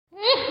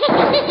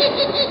The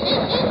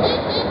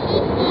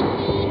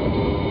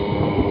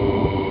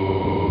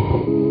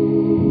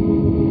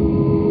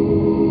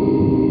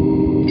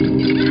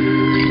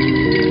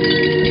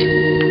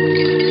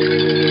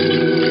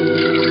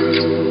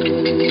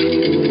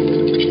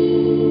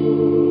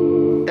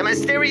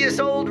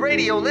Mysterious Old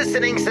Radio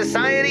Listening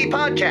Society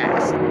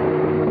podcast.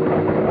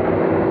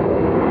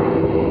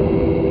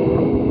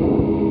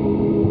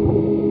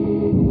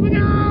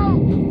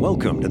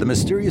 Welcome to the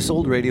Mysterious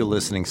Old Radio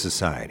Listening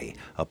Society,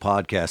 a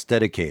podcast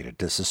dedicated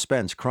to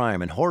suspense,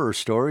 crime, and horror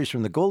stories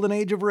from the golden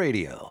age of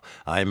radio.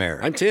 I'm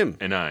Eric. I'm Tim.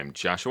 And I'm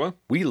Joshua.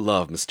 We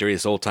love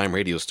mysterious old-time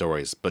radio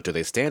stories, but do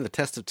they stand the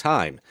test of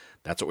time?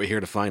 That's what we're here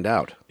to find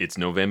out. It's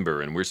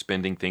November, and we're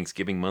spending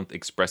Thanksgiving month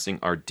expressing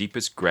our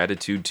deepest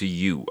gratitude to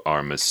you,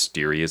 our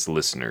mysterious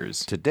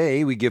listeners.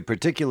 Today, we give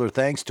particular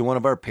thanks to one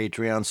of our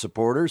Patreon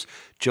supporters,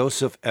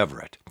 Joseph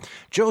Everett.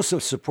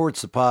 Joseph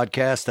supports the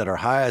podcast at our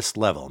highest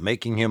level,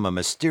 making him a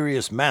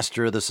mysterious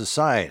master of the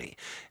society.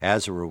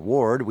 As a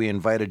reward, we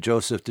invited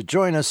Joseph to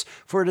join us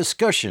for a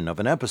discussion of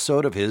an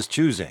episode of his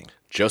choosing.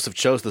 Joseph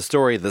chose the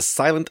story The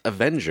Silent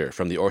Avenger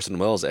from the Orson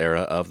Welles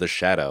era of The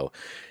Shadow.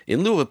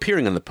 In lieu of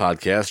appearing on the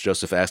podcast,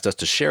 Joseph asked us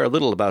to share a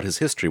little about his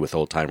history with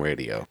old-time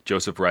radio.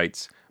 Joseph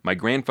writes, "My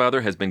grandfather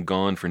has been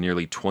gone for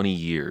nearly 20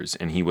 years,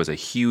 and he was a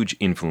huge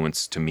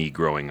influence to me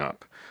growing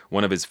up.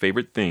 One of his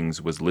favorite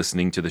things was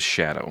listening to The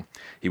Shadow.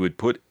 He would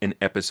put an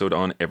episode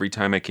on every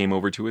time I came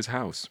over to his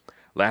house.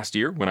 Last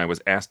year, when I was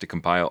asked to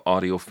compile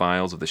audio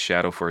files of The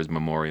Shadow for his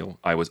memorial,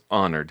 I was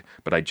honored,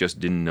 but I just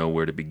didn't know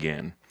where to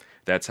begin.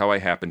 That's how I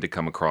happened to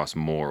come across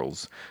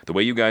Morals. The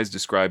way you guys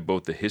describe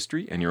both the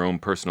history and your own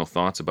personal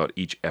thoughts about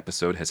each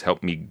episode has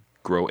helped me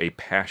grow a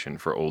passion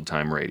for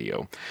old-time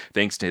radio.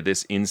 Thanks to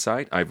this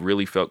insight, I've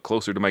really felt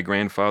closer to my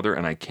grandfather,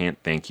 and I can't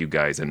thank you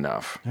guys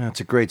enough." That's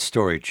a great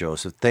story,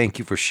 Joseph. Thank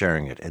you for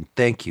sharing it, and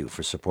thank you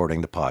for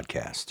supporting the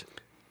podcast.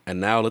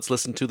 And now let's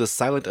listen to The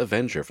Silent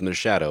Avenger from The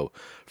Shadow,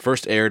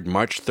 first aired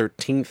March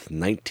 13th,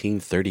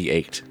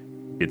 1938.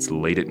 It's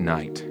late at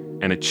night,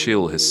 and a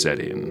chill has set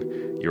in.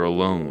 You're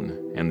alone,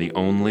 and the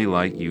only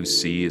light you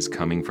see is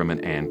coming from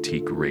an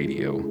antique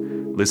radio.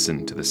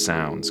 Listen to the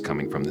sounds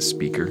coming from the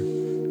speaker,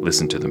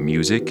 listen to the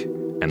music,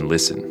 and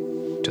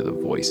listen to the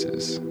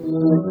voices.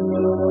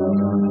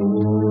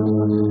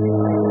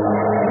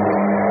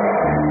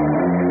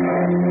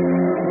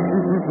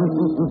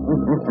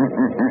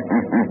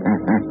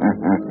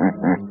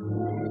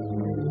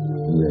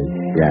 The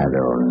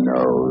Shadow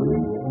knows.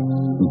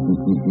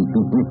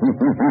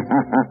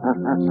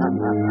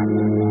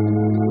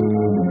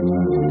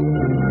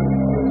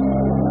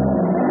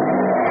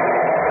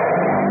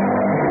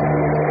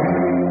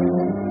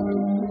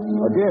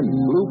 Again,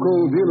 Blue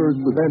Coal Dealers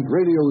present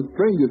radio's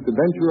strangest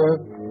adventurer,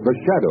 The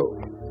Shadow.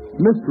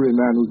 Mystery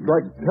man who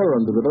strikes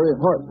terror into the very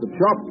hearts of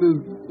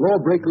shopsters,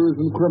 lawbreakers,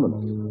 and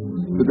criminals.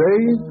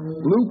 Today,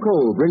 Blue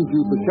Coal brings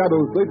you The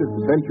Shadow's latest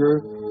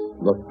adventure,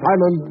 The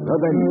Silent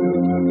Avenger.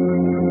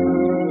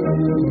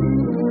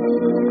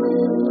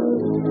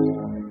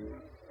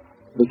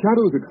 The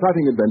Shadow's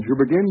exciting adventure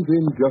begins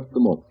in just a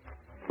moment.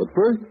 But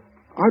first,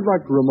 I'd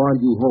like to remind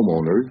you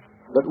homeowners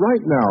that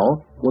right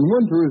now, when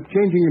winter is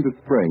changing into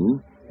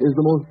spring, is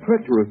the most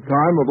treacherous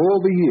time of all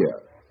the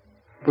year.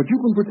 But you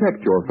can protect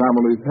your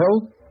family's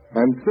health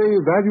and save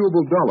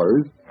valuable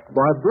dollars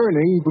by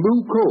burning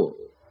blue coal.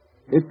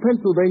 It's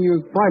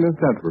Pennsylvania's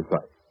finest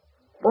anthracite.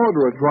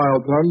 Order a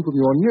trial ton from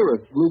your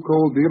nearest blue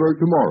coal dealer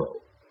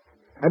tomorrow.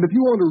 And if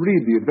you want to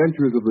read the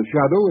adventures of the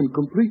Shadow in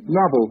complete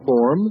novel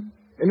form,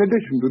 in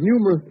addition to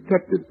numerous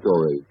detective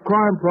stories,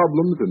 crime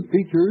problems, and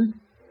features,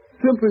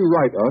 simply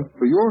write us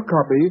for your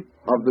copy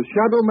of the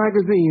Shadow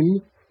magazine,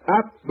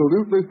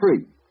 absolutely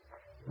free.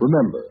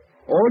 Remember,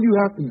 all you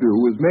have to do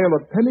is mail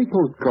a penny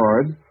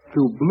postcard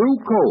to Blue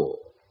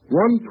Coal,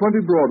 120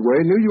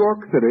 Broadway, New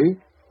York City,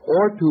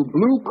 or to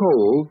Blue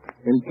Coal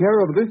in care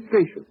of this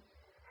station.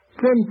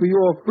 Send for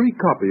your free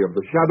copy of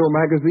the Shadow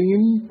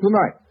magazine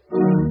tonight.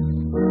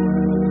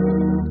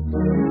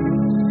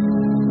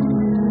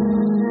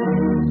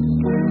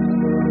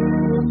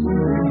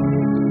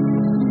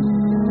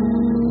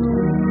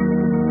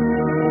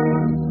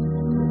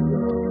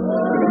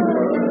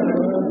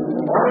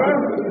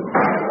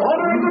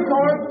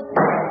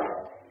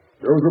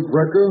 Joseph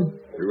Brecker,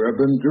 you have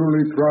been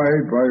duly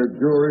tried by a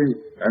jury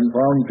and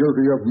found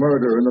guilty of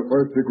murder in the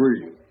first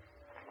degree.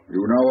 You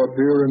now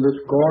appear in this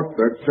court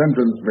that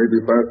sentence may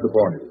be passed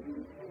upon you.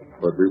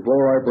 But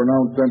before I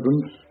pronounce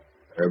sentence,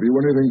 have you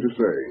anything to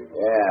say?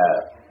 Yeah,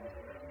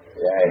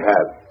 I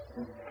have.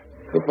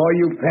 Before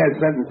you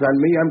pass sentence on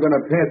me, I'm going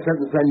to pass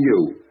sentence on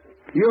you.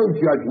 You,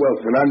 Judge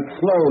Wilson, on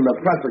Sloan, the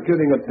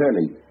prosecuting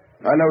attorney.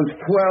 On those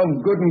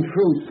 12 good and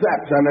true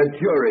saps on the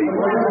jury. And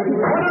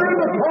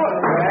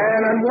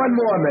on one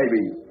more,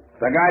 maybe.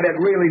 The guy that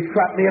really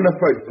trapped me in the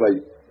first place.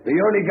 The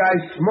only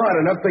guy smart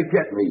enough to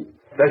get me.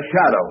 The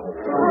Shadow.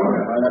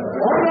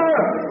 Order!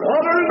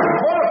 Order in the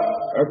court!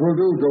 That will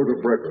do,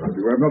 Joseph Brecker.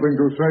 You have nothing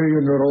to say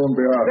in your own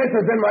behalf. This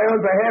is in my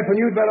own behalf,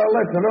 and you'd better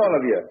listen, all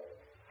of you.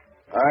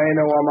 I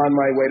know I'm on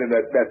my way to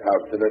the death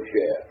house to the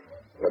chair.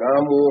 But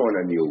I'm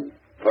warning you.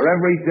 For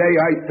every day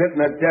I sit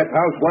in a death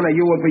house, one of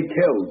you will be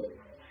killed.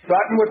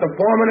 Starting with the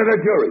foreman of the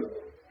jury.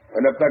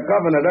 And if the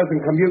governor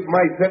doesn't commute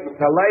my sentence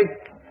to life,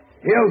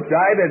 he'll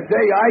die the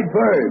day I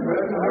burn.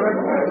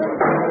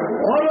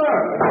 Order!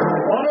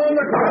 Order in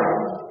the court!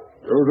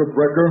 Joseph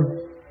Brecker,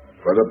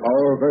 by the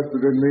power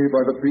vested in me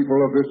by the people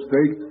of this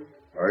state,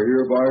 I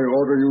hereby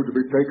order you to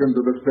be taken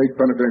to the state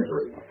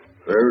penitentiary,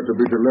 there to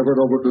be delivered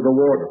over to the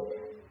warden,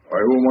 by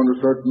whom on a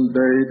certain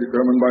day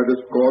determined by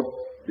this court,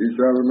 he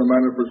shall in the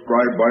manner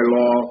prescribed by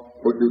law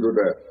put you to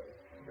death.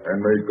 And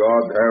may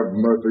God have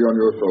mercy on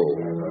your soul.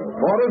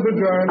 Order's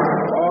adjourned.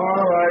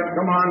 All right,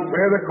 come on,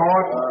 clear the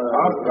court.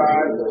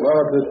 Outside. Well,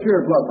 it's a sheer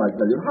bluff, I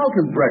tell you. How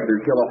can Brecker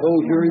kill a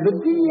whole jury? The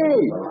DA,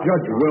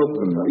 Judge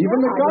Wilson, even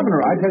the governor.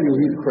 I tell you,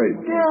 he's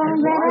crazy. Yeah, I'm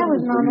glad I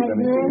was on that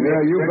jury.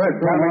 Yeah, you bet.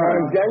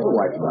 Jangle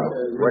wiped out.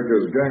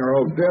 Brecker's gang are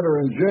all dead or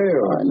in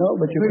jail. I know,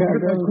 but you can't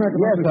do it.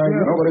 Yes, I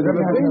know. Nobody's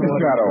ever seen the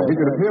shadow. He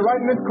could appear right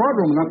in this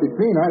courtroom and not be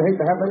seen. I'd hate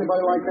to have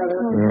anybody like that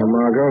here.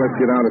 Margot, let's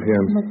get out of here.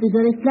 It must be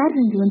very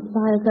flattering to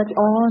inspire such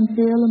awe and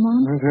fear,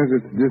 Lamont. It has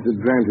its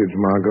disadvantage,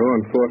 Margot.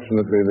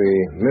 Unfortunately, the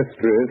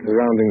mystery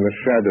surrounding the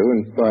shadow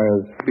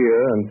inspires fear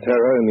and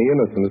terror in the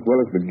innocent as well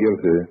as the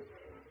guilty.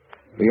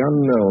 The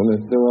unknown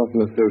is so often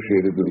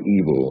associated with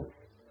evil.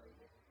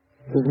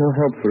 There's no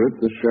help for it.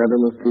 The shadow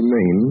must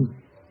remain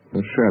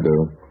a shadow.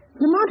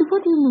 Lamont,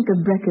 what do you make of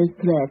Brecker's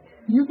threat?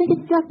 Do you think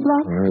it's just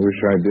bluff? I wish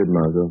I did,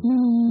 Margot.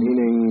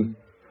 Meaning,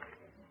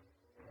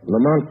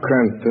 Lamont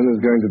Cranston is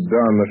going to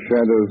don the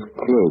shadow's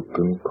cloak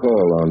and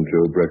call on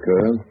Joe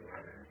Brecker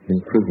in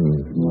prison.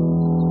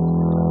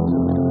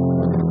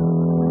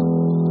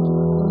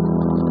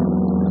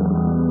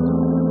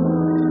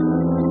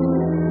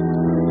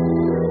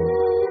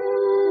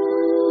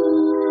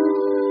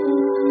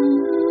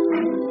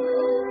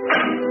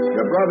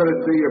 Brother to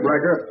see you,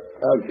 Brecker.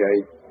 Okay.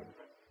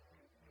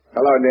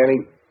 Hello, Danny.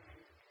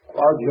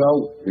 Hello, Joe.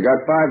 You got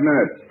 5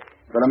 minutes.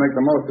 Gotta make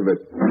the most of it.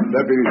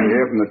 Deputies are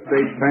here from the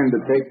state pen to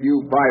take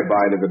you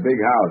bye-bye to the big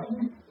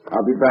house.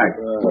 I'll be back.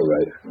 All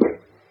right.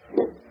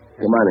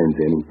 Come on in,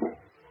 Danny.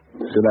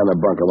 Sit on the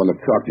bunk. I want to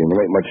talk to you.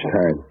 There ain't much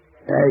time.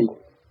 Hey,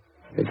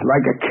 it's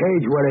like a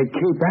cage where they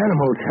keep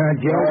animals, huh,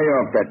 Joe? Lay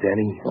off that,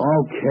 Danny.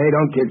 Okay,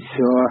 don't get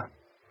sore.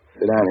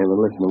 Sit down here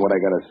and listen to what I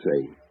gotta say.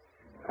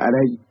 Are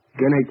they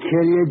gonna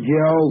kill you,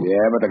 Joe?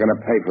 Yeah, but they're gonna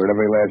pay for it,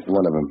 every last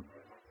one of them.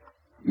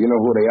 You know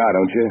who they are,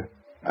 don't you?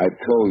 I've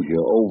told you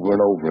over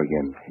and over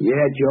again.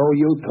 Yeah, Joe,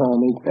 you told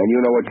me. And you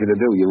know what you're to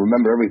do. You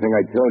remember everything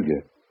I told you.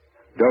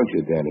 Don't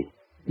you, Danny?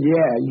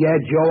 Yeah,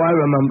 Joe, I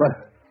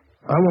remember.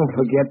 I won't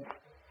forget.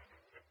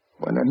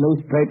 When the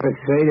newspapers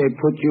say they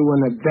put you in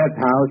the death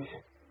house,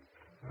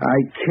 I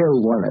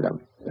killed one of them.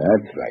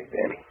 That's right,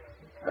 Danny.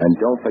 And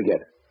don't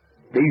forget,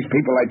 these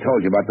people I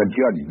told you about, the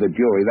judge, the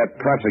jury, that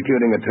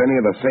prosecuting attorney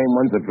are the same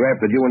ones that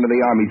drafted you into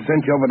the Army,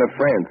 sent you over to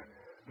France,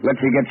 let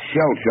you get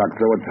shell-shocked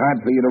so it's hard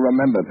for you to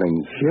remember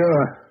things.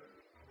 Sure.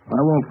 I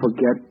won't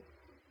forget.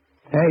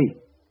 Hey,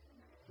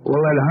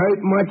 will it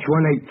hurt much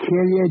when they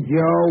kill you,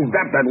 Joe?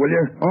 Stop that, will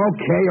you?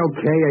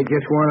 Okay, I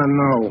just want to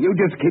know. You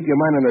just keep your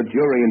mind on the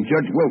jury and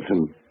Judge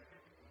Wilson.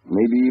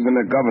 Maybe even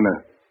the governor.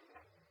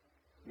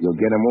 You'll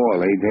get them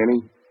all, eh, Danny?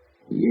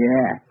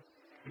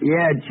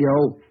 Yeah,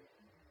 Joe.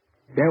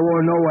 They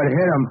won't know what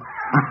hit them.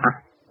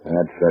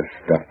 That's the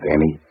stuff,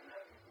 Danny.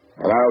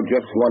 And now,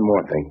 just one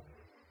more thing.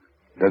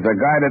 There's a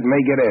guy that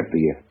may get after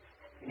you.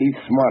 He's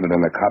smarter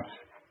than the cops.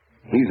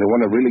 He's the one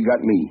that really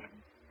got me.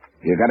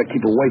 You gotta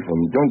keep away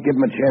from him. Don't give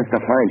him a chance to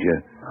find you.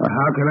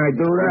 How can I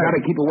do that? You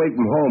gotta keep away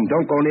from home.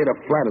 Don't go near the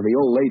flat of the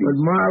old lady. But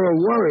Ma will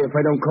worry if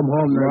I don't come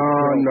home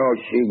now. No,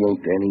 she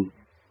won't, Danny.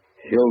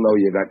 She'll know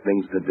you got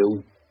things to do.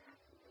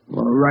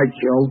 All right,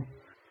 Joe.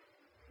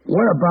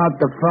 What about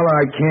the fella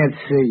I can't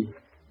see?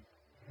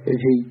 Is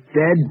he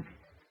dead?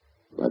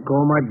 Like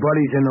all my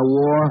buddies in the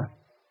war?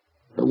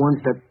 The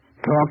ones that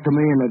talk to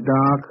me in the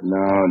dark?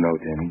 No,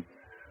 Danny.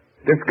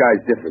 This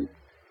guy's different.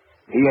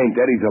 He ain't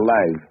dead, he's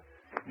alive.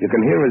 You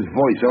can hear his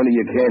voice, only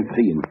you can't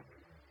see him.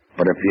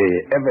 But if you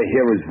ever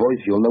hear his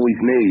voice, you'll know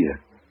he's near you.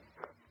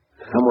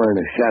 Somewhere in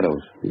the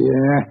shadows.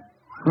 Yeah.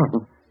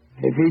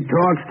 If he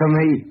talks to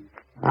me,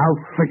 I'll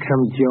fix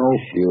him, Joe.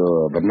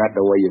 Sure, but not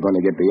the way you're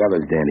going to get the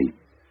others, Danny.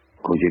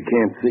 Because you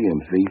can't see him,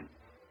 see?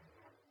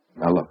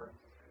 Now, look.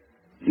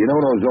 You know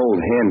those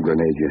old hand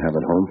grenades you have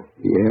at home?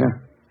 Yeah.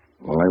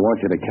 Well, I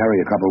want you to carry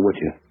a couple with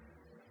you.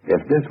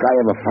 If this guy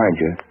ever finds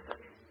you,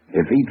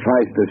 if he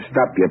tries to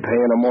stop you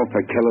paying him off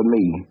for killing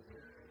me,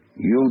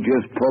 you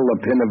just pull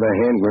the pin of the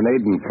hand grenade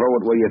and throw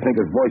it where you think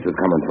his voice is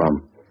coming from.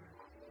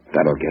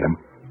 That'll get him.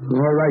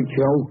 All right,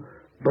 Joe.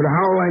 But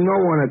how will I know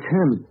when it's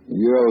him?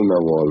 You'll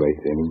know all right,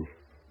 Danny.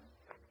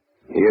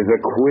 He has a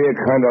queer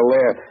kind of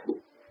laugh.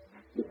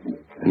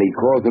 And he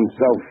calls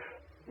himself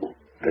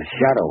the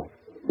Shadow.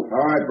 All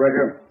right,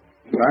 Brecker.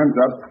 Time's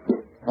up.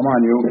 Come on,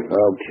 you.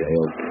 Okay.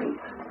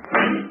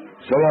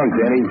 So long,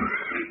 Danny.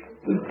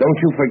 Don't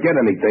you forget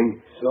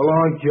anything. So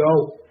long,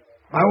 Joe.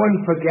 I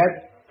wouldn't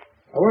forget.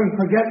 I wouldn't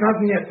forget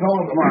nothing you told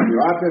me. Come on, you.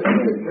 Out this way.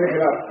 Take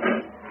it up.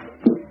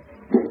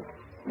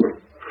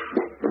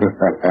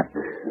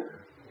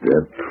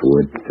 That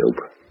poor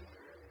dope.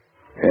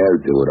 He'll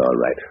do it all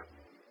right.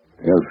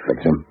 He'll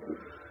fix him.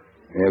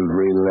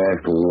 Every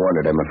last one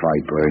of them if I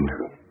burn.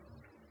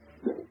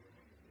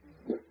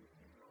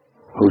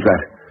 Who's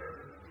that?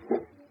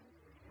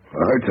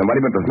 I heard somebody,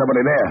 but there's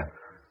nobody there.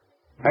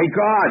 Hey,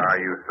 God!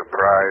 Are you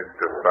surprised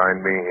to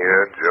find me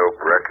here, Joe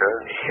Brecker?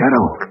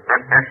 Shadow.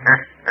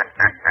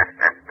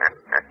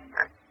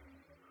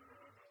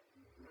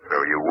 So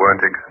you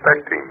weren't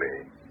expecting me.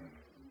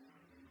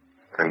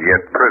 And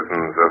yet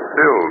prisons are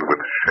filled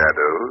with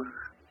shadows.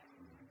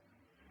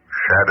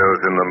 Shadows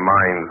in the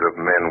minds of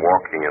men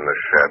walking in the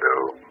shadow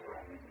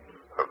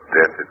of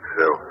death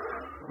itself.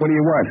 What do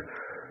you want?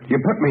 You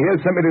put me here,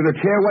 sent me to the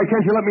chair. Why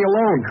can't you let me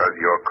alone? Because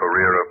your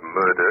career of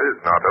murder is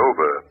not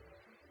over.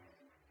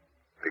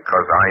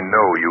 Because I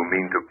know you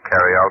mean to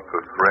carry out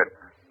the threat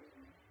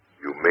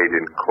you made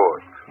in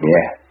court.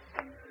 Yeah.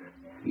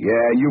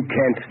 Yeah, you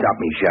can't stop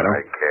me, Shadow.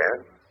 I can.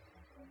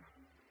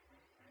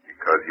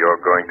 Because you're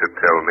going to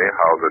tell me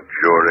how the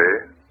jury,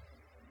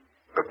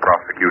 the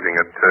prosecuting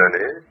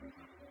attorney,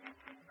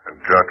 and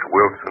Judge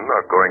Wilson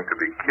are going to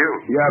be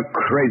killed. You're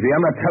crazy.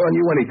 I'm not telling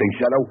you anything,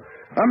 Shadow.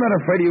 I'm not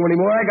afraid of you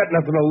anymore. I got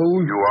nothing to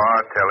lose. You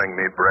are telling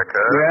me,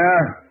 Brecker.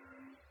 Yeah?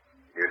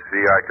 You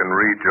see, I can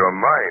read your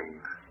mind.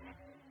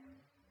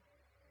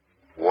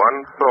 One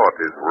thought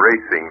is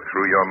racing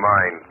through your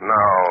mind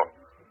now.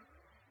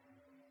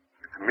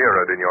 It's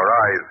mirrored in your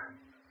eyes,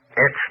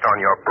 etched on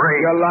your brain.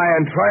 You're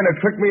lying, trying to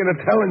trick me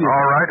into telling you.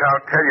 All right,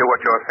 I'll tell you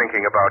what you're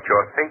thinking about.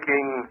 You're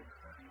thinking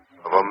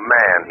of a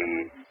man.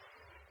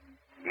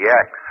 He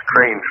acts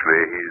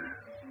strangely.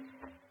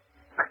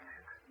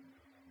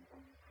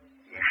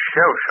 He's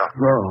shell-shocked.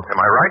 No. Am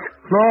I right?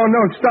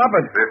 No, stop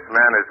it. This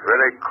man is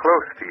very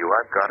close to you.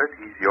 I've got it.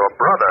 He's your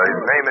brother.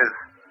 His name is...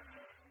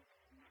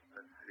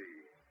 Let's see.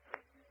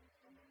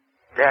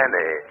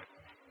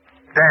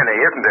 Danny,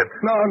 isn't it?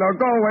 No,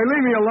 go away.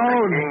 Leave me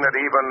alone. Thinking that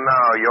even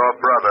now your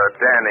brother,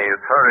 Danny,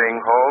 is hurrying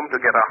home to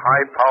get a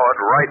high-powered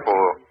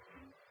rifle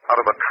out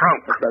of a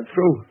trunk. Is that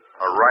true?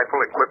 A rifle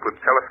equipped with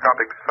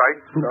telescopic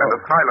sights and a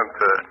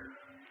silencer.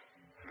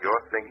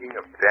 You're thinking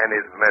of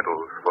Danny's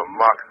medals for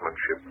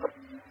marksmanship.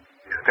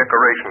 His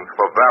decorations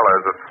for valor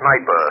as a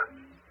sniper.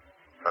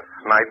 A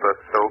sniper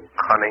so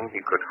cunning he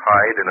could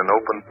hide in an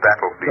open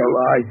battlefield. A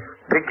lie.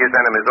 Pick his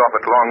enemies off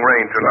at long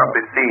range and not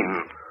be seen.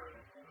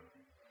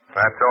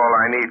 That's all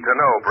I need to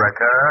know,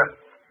 Brecker.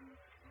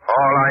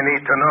 All I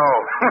need to know.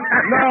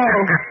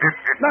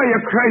 No,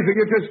 you're crazy.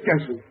 You're just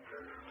guessing.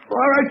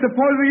 All right,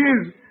 suppose he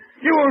is.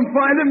 You won't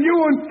find him. You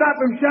won't stop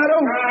him,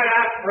 Shadow.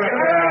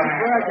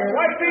 Brecker.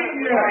 What's eating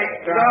you?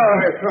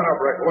 Hey, shut up,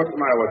 Brecker. What's the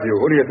matter with you?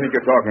 Who do you think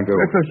you're talking to?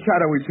 It's a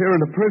Shadow. He's here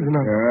in the prison.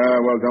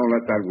 Yeah, well, don't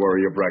let that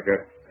worry you,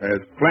 Brecker.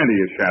 There's plenty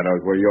of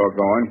shadows where you're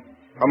going.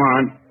 Come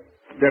on.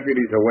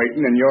 Deputies are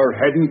waiting, and you're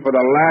heading for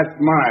the last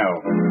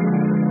mile.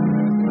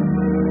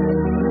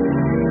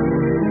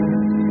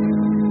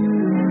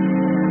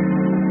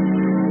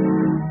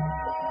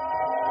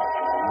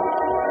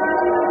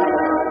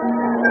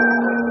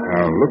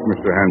 Look,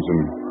 Mr. Hanson,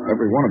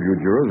 every one of you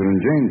jurors are in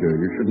danger.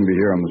 You shouldn't be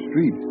here on the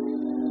street.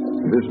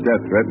 This death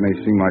threat may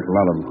seem like a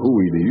lot of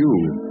hooey to you,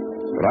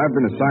 but I've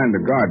been assigned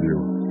to guard you.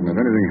 And if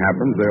anything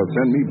happens, they'll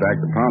send me back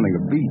to pounding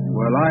a beat.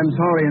 Well, I'm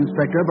sorry,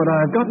 Inspector, but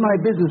I've got my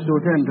business to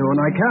attend to, and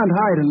I can't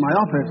hide in my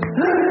office.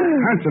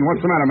 Hanson,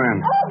 what's the matter, man?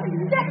 Oh,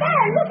 the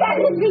man! Look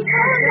at him! He's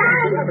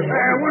falling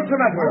down! What's the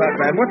matter with that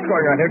man? What's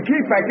going on here?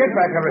 Chief, get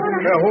back of it.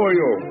 Who are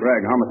you?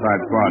 Greg,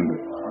 homicide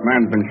squad.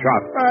 Man's been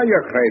shot.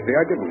 You're crazy.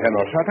 I didn't have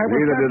no shot.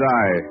 Neither did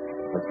I.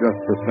 But just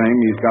the same,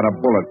 he's got a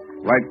bullet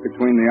right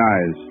between the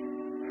eyes.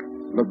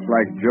 Looks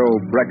like Joe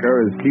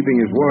Brecker is keeping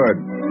his word.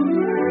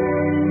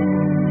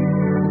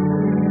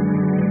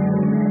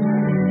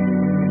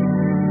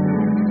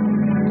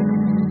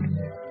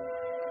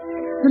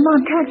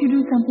 Lamont, can't you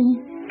do something?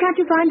 Can't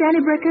you find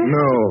Danny Brecker?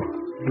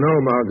 No,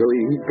 Margot.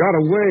 He got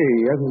away.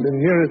 He hasn't been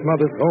near his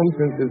mother's home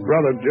since his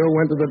brother Joe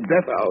went to the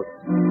death house.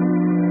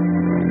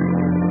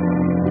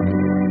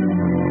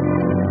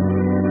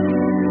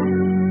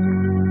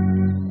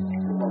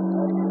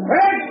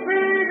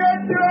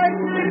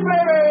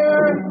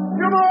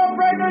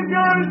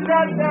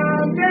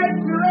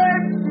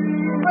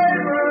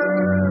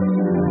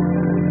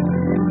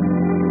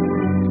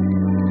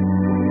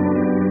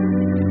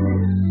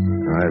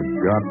 I've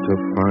got to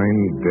find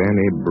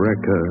Danny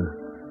Brecker.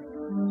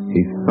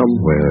 He's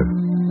somewhere.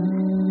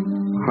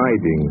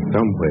 Hiding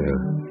somewhere.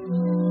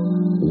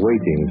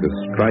 Waiting to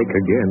strike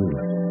again.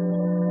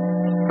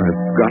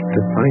 I've got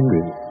to find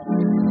him.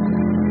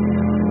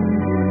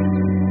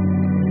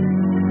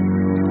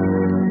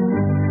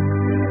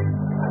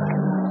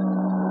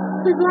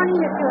 Good morning,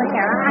 Mr.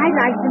 O'Hara. I'd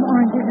like some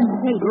oranges and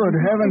potatoes. Good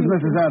heavens,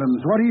 Mrs.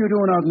 Adams. What are you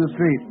doing out in the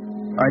street?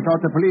 I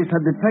thought the police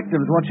had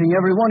detectives watching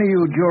every one of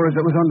you jurors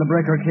that was on the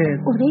Brecker case.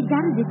 Oh, they've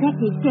got a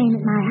detective staying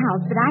at my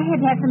house, but I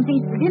had to have some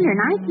things for dinner, and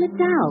I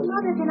slipped out.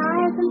 Mother, can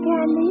I have some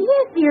candy?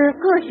 Yes, dear,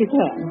 of course you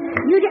can.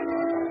 You just...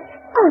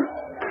 Oh,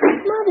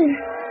 Mother.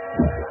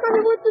 Mother,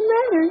 what's the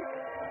matter?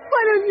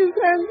 Why don't you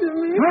answer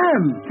me?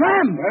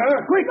 Sam!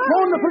 Quick,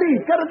 phone the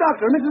police. Get a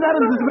doctor. Mrs.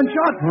 Adams has been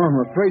shot. Oh,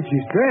 I'm afraid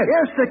she's dead.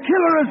 Yes, the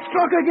killer has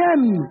struck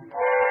again.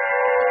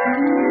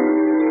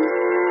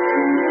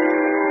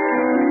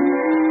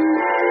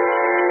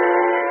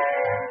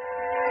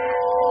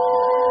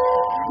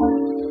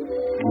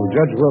 Well,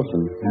 Judge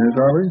Wilson. Yes,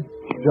 Harvey?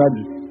 Judge,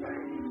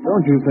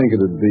 don't you think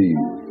it'd be,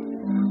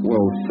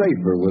 well,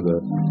 safer with a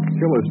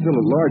killer still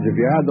at large if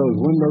you had those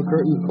window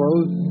curtains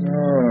closed? No,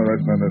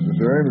 that's not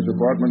necessary. This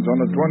apartment's on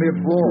the 20th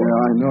floor.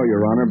 Yeah, I know,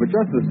 Your Honor, but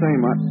just the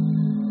same,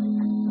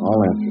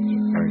 I'll answer it,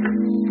 sir. Thank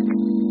you.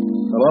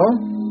 Hello?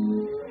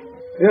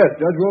 Yes,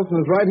 Judge Wilson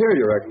is right here,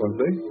 Your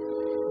Excellency.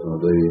 Well,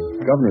 the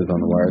governor's on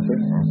the wire, sir.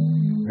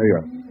 Here you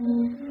are.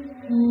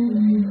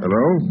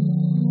 Hello?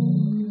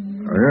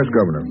 Yes,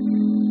 Governor.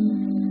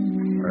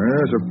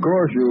 Yes, of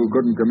course you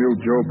couldn't commute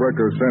Joe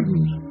Brecker's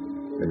sentence.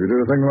 If you did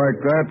a thing like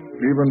that,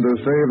 even to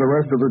save the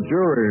rest of the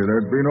jury,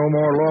 there'd be no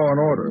more law and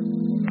order.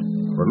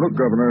 But look,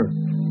 Governor,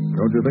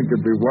 don't you think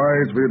it'd be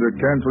wise for you to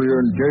cancel your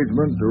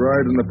engagement to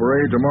ride in the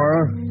parade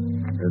tomorrow?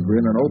 It'd be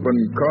in an open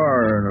car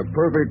and a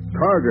perfect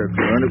target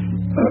for any...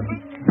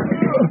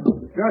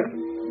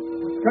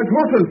 Judge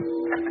Wilson!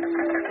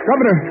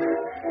 Governor!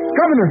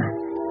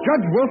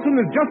 Judge Wilson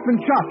has just been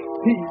shot.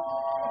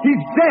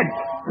 He's dead!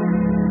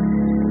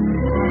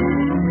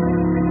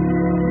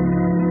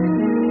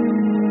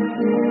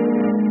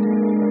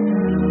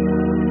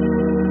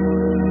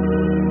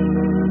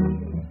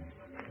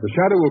 The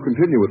Shadow will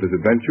continue with his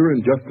adventure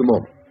in just a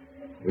moment.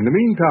 In the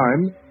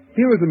meantime,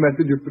 here is a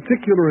message of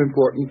particular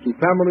importance to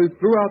families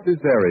throughout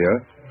this area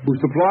who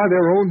supply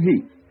their own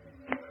heat.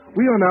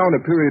 We are now in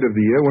a period of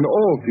the year when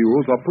all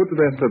fuels are put to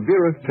their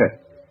severest test.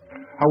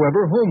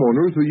 However,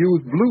 homeowners who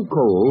use blue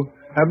coal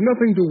have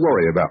nothing to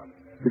worry about,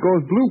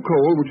 because blue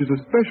coal, which is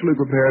especially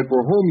prepared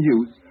for home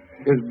use,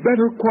 is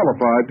better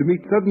qualified to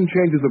meet sudden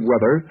changes of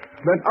weather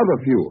than other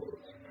fuels.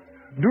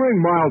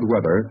 During mild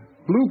weather,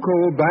 blue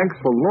coal banks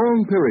for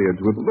long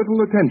periods with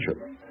little attention.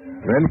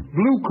 Then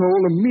blue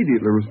coal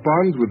immediately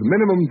responds with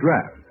minimum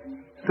draft,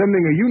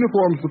 sending a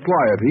uniform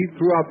supply of heat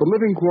throughout the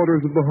living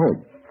quarters of the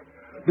home.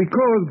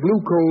 Because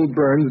blue coal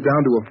burns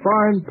down to a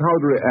fine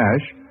powdery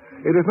ash,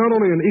 it is not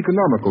only an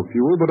economical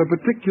fuel, but a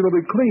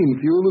particularly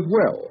clean fuel as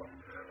well.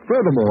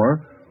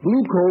 Furthermore,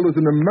 blue coal is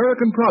an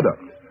American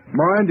product,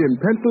 mined in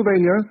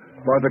Pennsylvania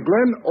by the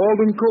Glen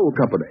Alden Coal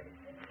Company.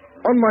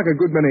 Unlike a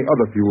good many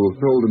other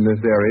fuels sold in this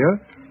area,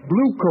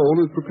 blue coal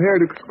is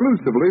prepared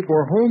exclusively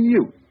for home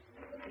use.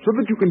 So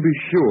that you can be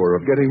sure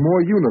of getting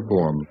more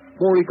uniform,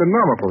 more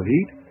economical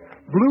heat,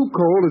 blue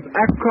coal is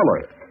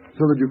ACT-colored,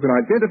 so that you can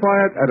identify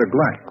it at a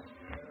glance.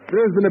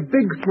 There has been a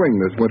big swing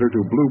this winter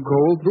to blue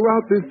coal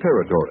throughout this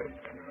territory.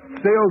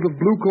 Sales of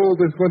blue coal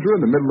this winter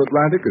in the Middle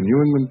Atlantic and New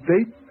England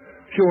states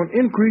show an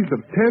increase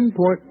of 10.4%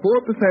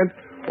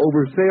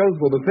 over sales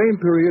for the same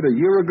period a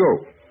year ago.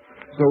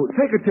 So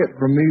take a tip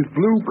from these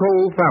blue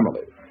coal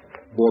families.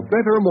 For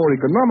better, more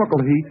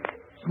economical heat,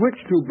 switch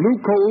to blue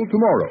coal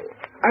tomorrow.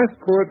 Ask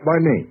for it by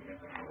name.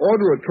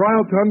 Order a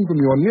trial ton from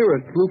your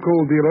nearest blue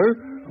coal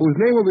dealer, whose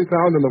name will be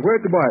found in the Where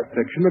to Buy It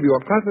section of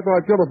your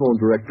classified telephone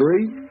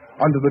directory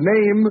under the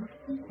name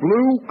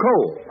Blue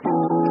Coal.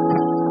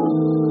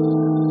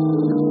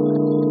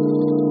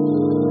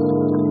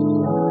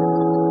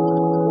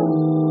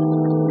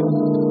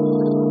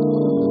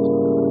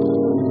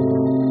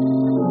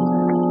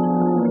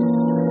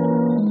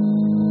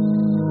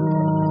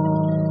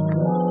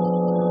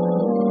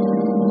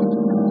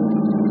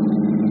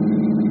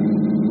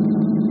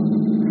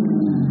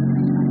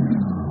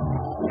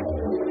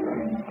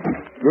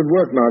 Good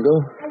work, Margot.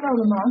 Hello,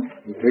 Lamont.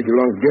 It'll take you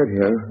long to get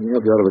here. Let me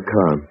help you out of the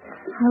car.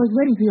 I was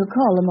waiting for your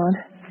call, Lamont.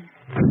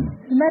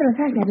 As a matter of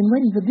fact, I've been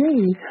waiting for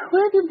days.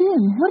 Where have you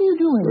been? What are you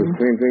doing? The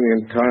same thing the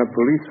entire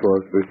police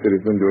force of this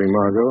city's been doing,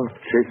 Margot.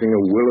 Chasing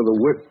a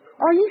will-o'-the-wisp.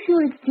 Are you sure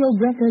it's Joe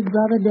Brecker's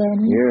brother,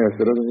 Danny? Yes,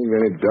 there doesn't seem to be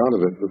any doubt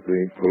of it, but the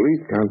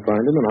police can't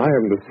find him, and I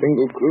haven't a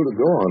single clue to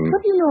go on.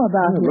 What do you know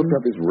about I him? looked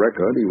up his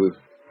record. He was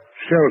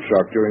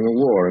shell-shocked during the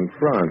war in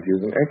France. He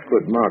was an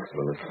expert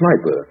marksman, a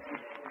sniper.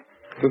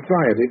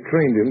 Society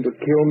trained him to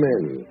kill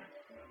men.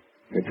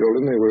 They told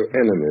him they were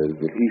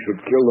enemies, that he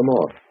should kill them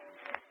off.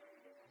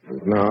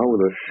 And now,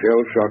 with a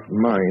shell-shocked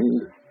mind,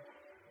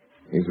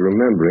 he's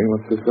remembering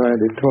what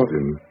society taught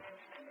him.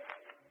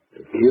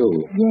 To kill.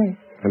 Yes.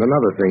 And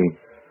another thing,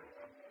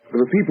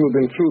 for the people who've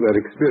been through that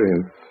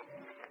experience,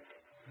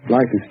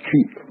 life is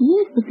cheap.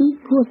 Yes, but these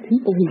poor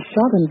people he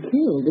shot and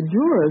killed, the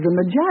jurors and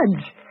the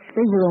judge,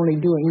 they were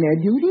only doing their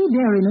duty.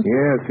 They're innocent.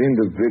 Yes,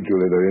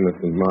 individually they're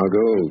innocent,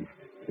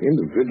 Margot.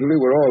 Individually,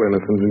 we're all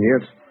innocent, and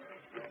yet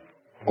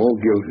all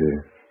guilty.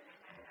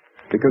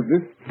 Because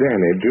this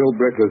Danny, Joe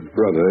Brecker's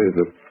brother, is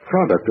a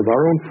product of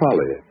our own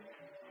folly.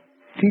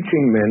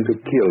 Teaching men to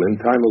kill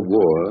in time of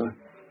war,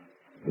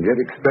 and yet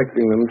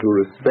expecting them to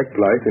respect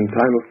life in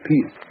time of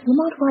peace.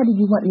 Lamont, why did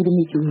you want me to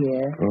meet you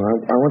here? Oh,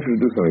 I want you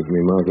to do something for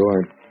me, Margot.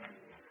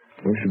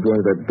 We should go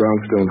into that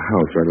brownstone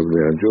house right over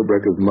there. Joe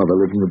Brecker's mother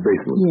lives in the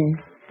basement.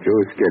 Yes. Joe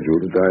is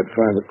scheduled to die at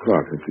 5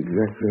 o'clock. It's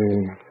exactly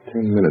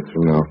 10 minutes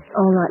from now.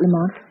 All right,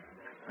 Lamont.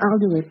 I'll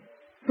do it.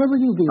 Where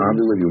will you be? I'll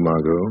be with you,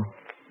 Margot.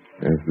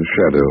 As the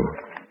shadow.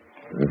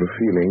 I have a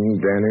feeling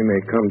Danny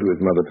may come to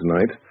his mother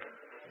tonight,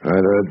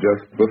 either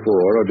just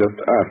before or just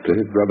after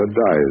his brother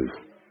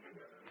dies.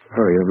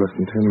 Hurry, I've less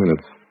than 10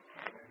 minutes.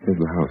 Here's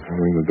the house.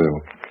 I'll ring the bell.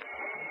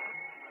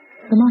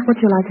 Lamont, what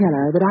shall I tell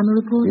her? That I'm a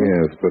reporter?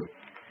 Yes, but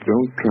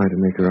don't try to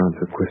make her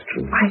answer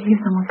questions. I hear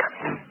someone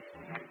coming.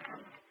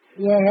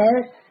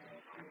 Yes?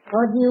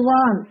 What do you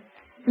want?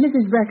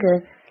 Mrs.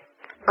 Brecker,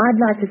 I'd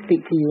like to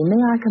speak to you.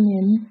 May I come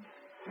in?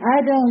 I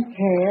don't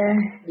care.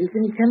 You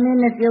can come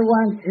in if you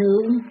want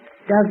to.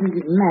 Doesn't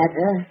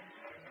matter.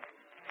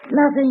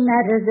 Nothing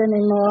matters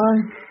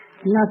anymore.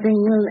 Nothing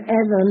will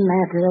ever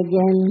matter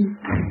again.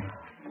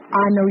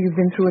 I know you've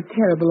been through a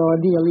terrible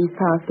ordeal these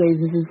past days,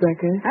 Mrs.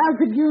 Brecker. How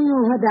could you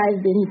know what I've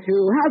been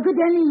through? How could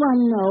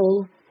anyone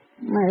know?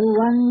 My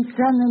one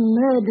son a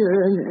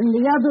murderer, and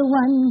the other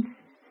one,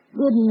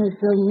 goodness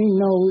only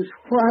knows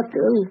what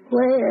or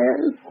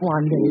where.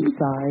 Wanda,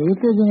 sorry.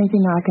 If there's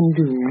anything I can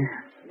do.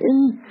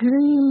 In 3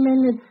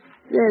 minutes,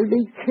 they'll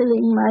be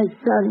killing my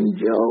son,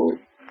 Joe.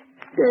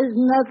 There's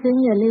nothing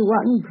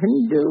anyone can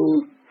do.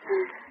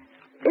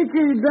 It's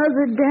his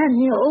brother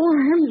Danny. Oh,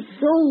 I'm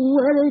so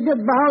worried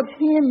about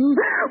him.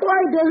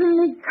 Why doesn't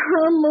he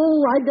come? Oh,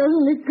 why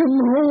doesn't he come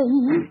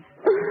home?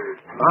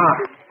 Ma.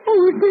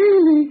 Oh,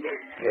 Danny.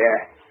 Yeah.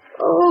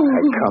 Oh.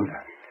 I'd come.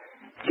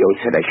 Joe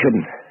said I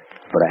shouldn't,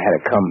 but I had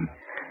to come.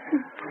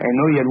 I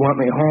knew you'd want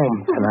me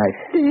home tonight.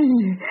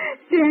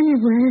 Danny,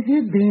 where have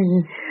you been?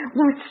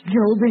 What's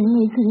Joe been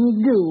making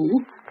you do?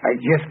 I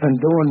just been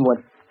doing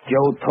what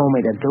Joe told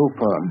me to do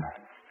for him.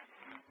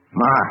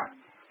 Ma,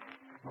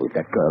 who's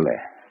that girl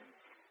there?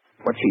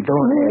 What's she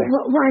doing here?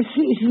 Why,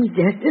 she's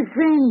just a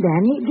friend,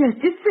 Danny.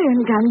 Just a friend.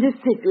 Come to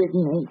sit with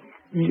me.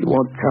 She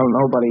won't tell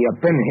nobody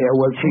you've been here,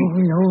 will she?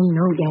 Oh,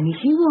 no, Danny.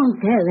 She won't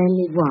tell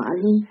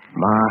anyone.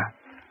 Ma,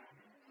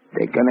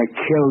 they're gonna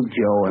kill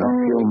Joe in a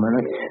few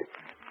minutes.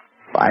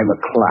 5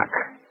 o'clock.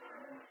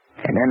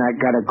 And then I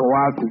gotta go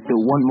out and do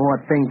one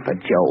more thing for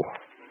Joe.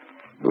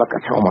 Look,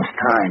 it's almost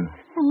time.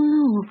 Oh,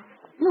 no.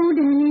 No,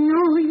 Danny,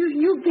 no.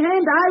 You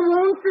can't. I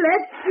won't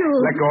let you.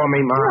 Let go of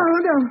me, Ma.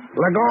 No.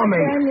 Let go of me.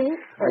 Danny.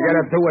 I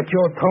gotta do what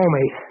Joe told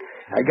me.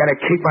 I gotta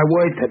keep my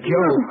word to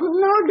Joe.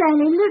 No,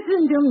 Danny,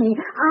 listen to me.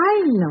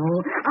 I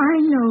know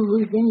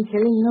who's been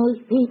killing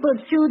those people,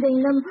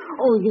 shooting them.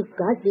 Oh, you've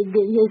got to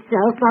give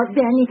yourself up,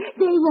 Danny.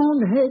 They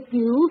won't hurt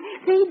you.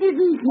 They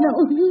didn't know.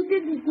 You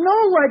didn't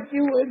know what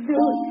you were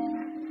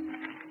doing.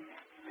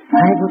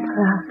 5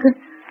 o'clock.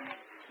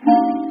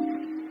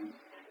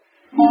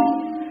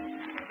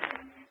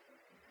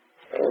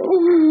 It's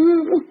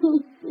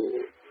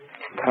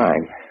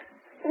time.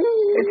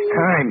 It's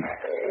time. 5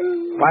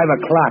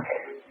 o'clock.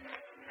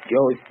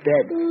 Joe's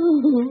dead.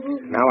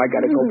 Now I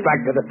gotta go back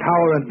to the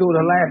tower and do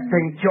the last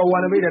thing Joe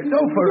wanted me to do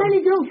for him.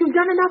 Danny, don't. You've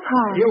done enough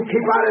harm. You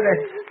keep out of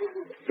this.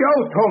 Joe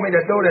told me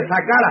to do this.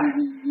 I gotta.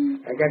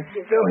 I can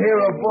still hear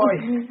a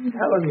voice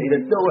telling me to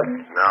do it.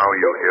 Now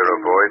you hear a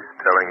voice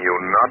telling you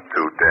not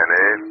to,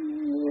 Danny.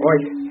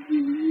 Voice.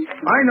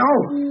 I know.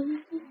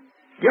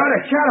 You're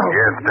the shadow.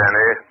 Yes,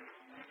 Danny.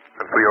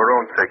 And for your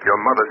own sake, your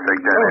mother's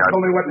sake, Danny, Joe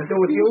told me what to do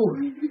with you.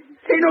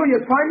 He knew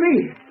you'd find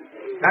me.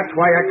 That's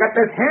why I got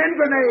this hand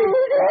grenade.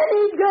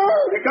 Danny, go.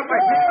 I got my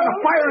hand on a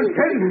firing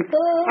pin.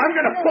 I'm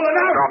gonna pull it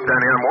out. Stop,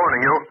 Danny, I'm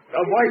warning you.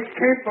 The voice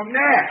came from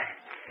there,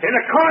 in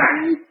the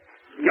corner.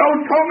 Joe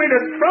told me to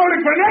throw the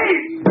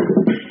grenade.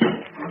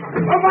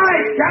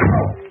 Bye-bye,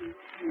 Shadow.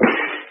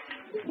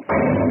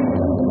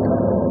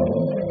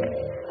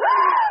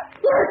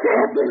 What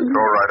happened? It's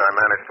all right. I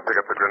managed to pick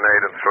up the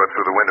grenade and throw it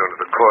through the window into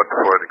the court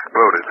before it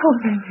exploded.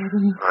 Oh, thank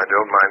heaven. I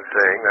don't mind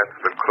saying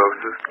that's the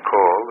closest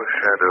call the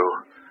Shadow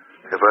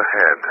ever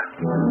had.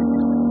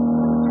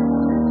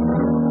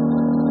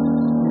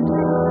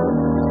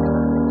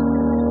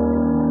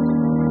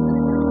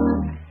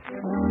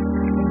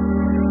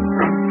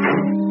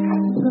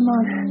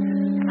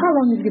 Lamont, how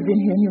long have you been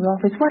here in your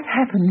office? What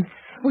happened?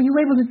 Were you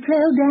able to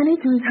trail Danny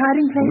to his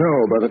hiding place? No,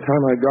 by the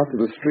time I got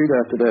to the street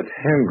after that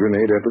hand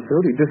grenade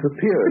episode, he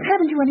disappeared. But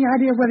haven't you any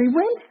idea where he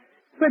went?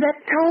 Where that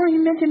tower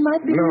you mentioned might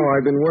be? No,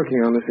 I've been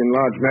working on this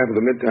enlarged map of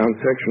the Midtown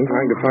section,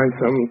 trying to find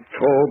some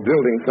tall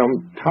building, some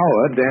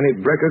tower Danny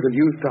Brecker could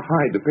use to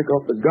hide to pick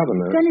off the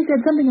governor. Danny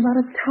said something about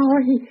a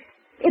tower.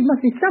 It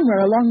must be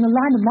somewhere along the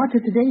line of march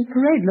of today's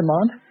parade,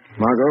 Lamont.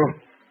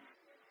 Margot,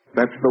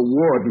 that's the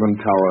Wardman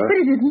Tower. But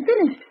it isn't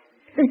finished.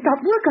 They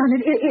stopped work on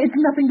it. It's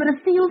nothing but a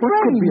steel What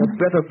frame. could be a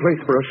better place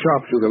for a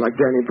sharpshooter like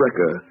Danny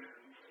Brecker?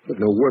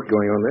 There's no work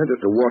going on there,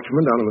 just a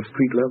watchman down on the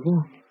street level.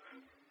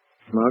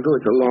 Margot,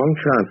 it's a long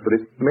chance, but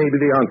it may be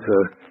the answer.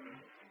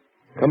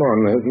 Come on,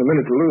 there isn't a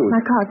minute to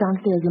lose. My car's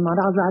downstairs, Lamont.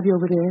 I'll drive you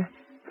over there.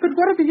 But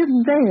what if he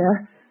isn't there?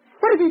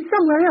 What if he's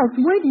somewhere else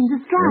waiting to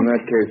strike? In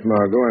that case,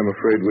 Margot, I'm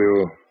afraid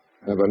we'll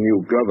have a new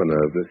governor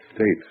of this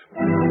state.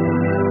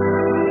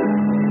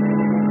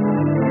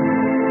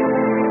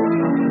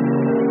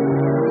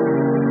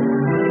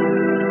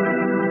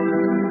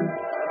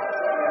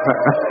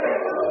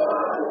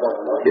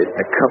 Just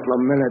a couple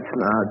of minutes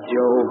now,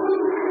 Joe.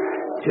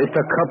 Just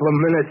a couple of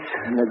minutes,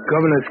 and the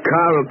governor's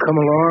car will come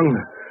along.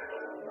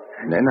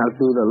 And then I'll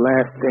do the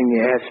last thing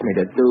you asked me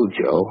to do,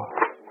 Joe.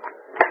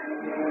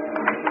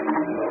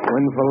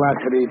 Wind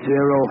velocity 0.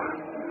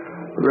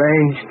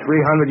 Range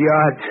 300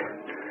 yards.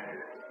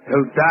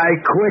 He'll die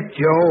quick,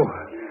 Joe.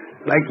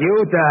 Like you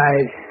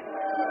died.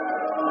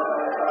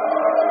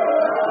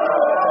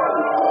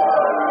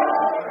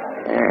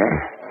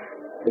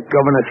 The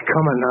governor's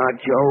coming now,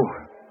 Joe.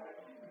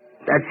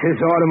 That's his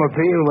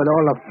automobile with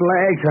all the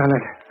flags on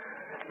it.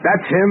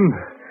 That's him,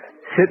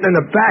 sitting in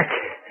the back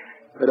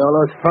with all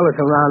those fellas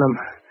around him.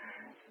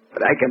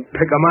 But I can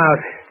pick him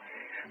out.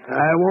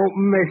 I won't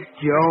miss,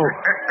 Joe.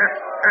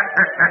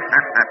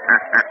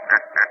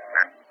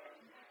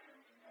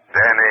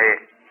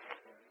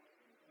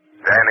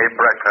 Danny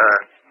Brecker,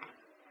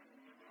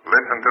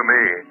 listen to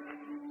me.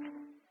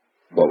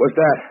 What was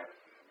that?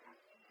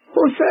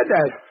 Who said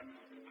that?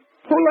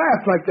 Who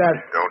laughed like that?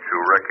 Don't you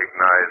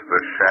recognize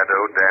the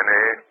shadow,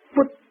 Danny?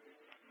 But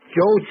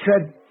Joe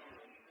said...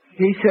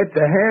 He said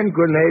the hand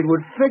grenade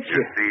would fix you.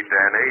 You see,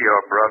 Danny,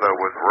 your brother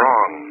was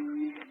wrong.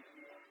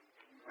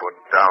 Put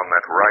down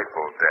that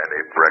rifle,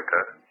 Danny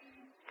Brecker.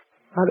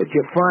 How did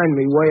you find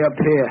me way up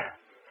here?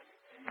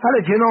 How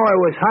did you know I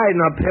was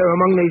hiding up here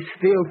among these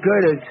steel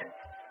girders?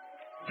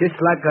 Just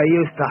like I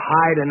used to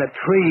hide in the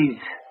trees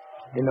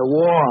in the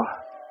war.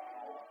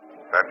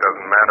 That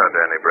doesn't matter,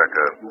 Danny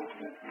Brecker.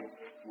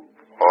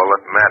 All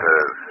that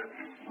matters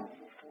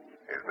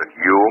is that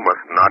you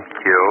must not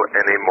kill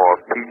any more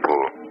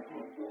people.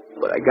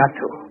 But I got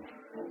to.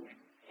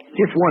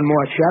 Just one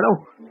more, Shadow.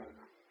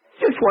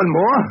 Just one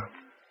more.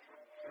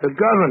 The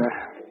governor.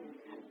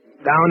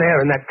 Down there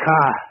in that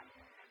car.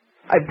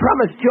 I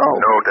promised Joe.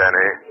 No,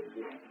 Danny.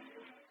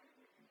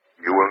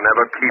 You will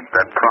never keep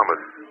that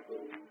promise.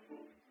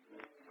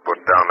 Put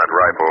down that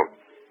rifle.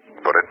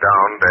 Put it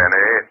down,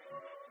 Danny.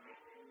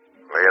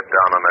 Lay it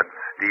down on that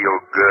steel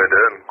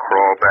girder and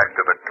crawl back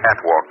to the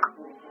catwalk.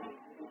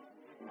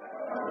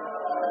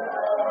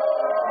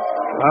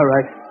 All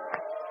right.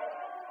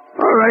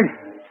 All right.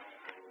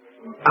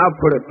 I'll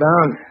put it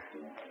down.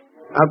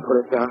 I'll put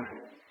it down.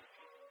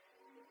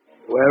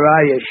 Where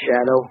are you,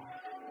 Shadow?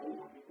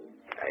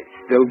 I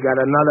still got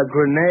another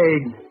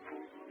grenade.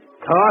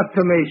 Talk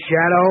to me,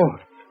 Shadow.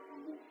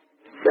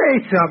 Say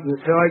something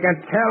so I can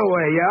tell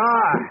where you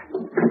are.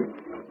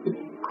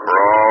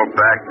 Crawl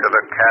back to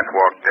the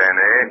catwalk,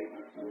 Danny.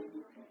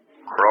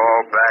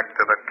 Crawl back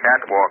to the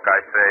catwalk, I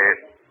say.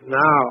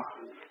 No.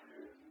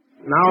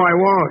 No, I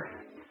won't.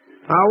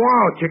 I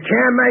won't. You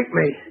can't make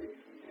me.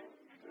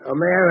 Come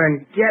here and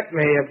get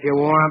me if you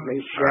want me,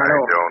 Shadow.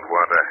 I don't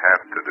want to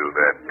have to do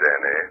that,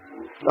 Danny.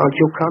 Don't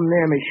you come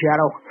near me,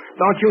 Shadow.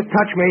 Don't you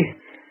touch me.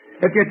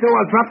 If you do,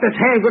 I'll drop this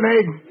hand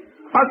grenade.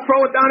 I'll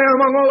throw it down here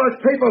among all those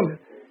people.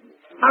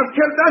 I'll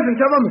kill dozens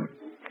of them.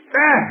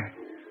 There.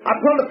 I'll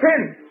pull the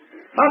pin.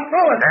 I'll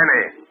throw it.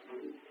 Danny,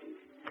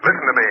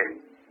 listen to me.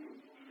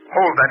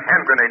 Hold that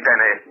hand grenade,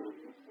 Danny.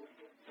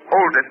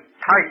 Hold it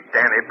tight,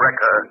 Danny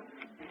Brecker.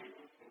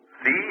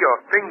 See, your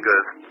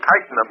fingers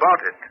tighten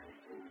about it.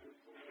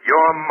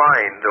 Your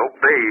mind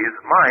obeys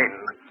mine.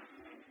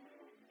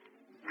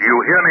 Do you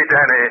hear me,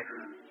 Danny?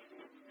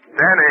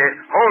 Danny,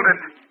 hold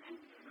it.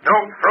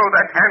 Don't throw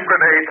that hand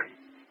grenade.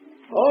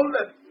 Hold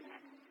it.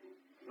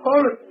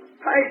 Hold it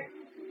tight.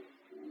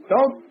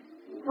 Don't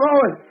throw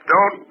it.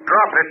 Don't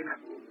drop it.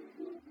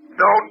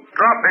 Don't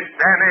drop it,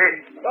 Danny.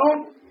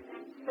 Don't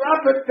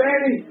drop it,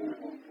 Danny.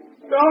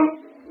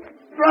 Don't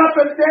drop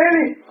it,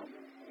 Danny.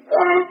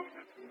 Don't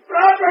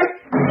drop it.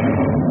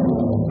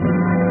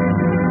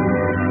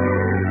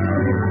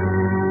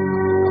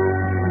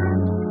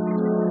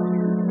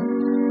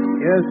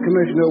 Yes,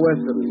 Commissioner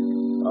Weston.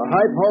 A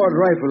high-powered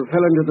rifle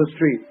fell into the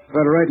street,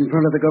 fell right in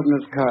front of the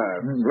governor's car.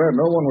 I'm glad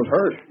no one was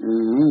hurt.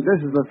 This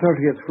is the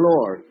 30th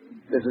floor.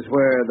 This is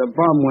where the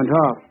bomb went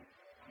off.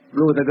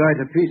 Blew the guy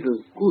to pieces.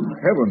 Good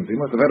heavens, he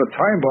must have had a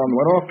time bomb that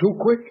went off too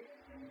quick.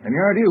 Any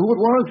idea who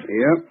it was?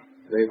 Yep.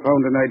 They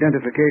found an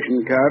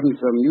identification card and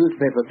some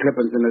newspaper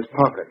clippings in his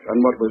pocket on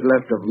what was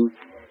left of him.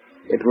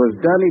 It was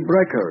Danny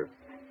Brecker,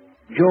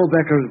 Joe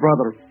Becker's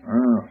brother.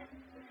 Oh.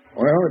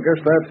 Well, I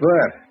guess that's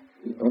that.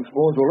 Don't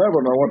suppose we'll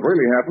ever know what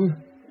really happened.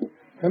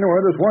 Anyway,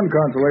 there's one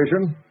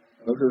consolation.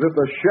 Looks as if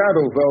the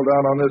shadow fell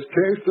down on this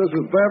case just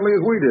as badly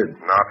as we did.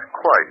 Not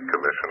quite,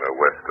 Commissioner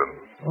Weston.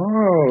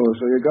 Oh,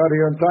 so you got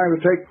here in time to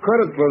take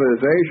credit for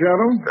this, eh,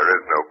 Shadow? There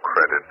is no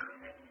credit.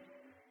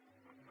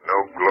 No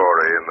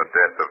glory in the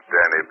death of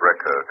Danny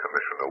Brecker,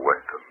 Commissioner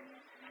Weston.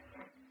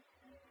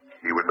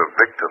 He was a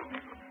victim.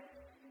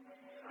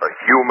 A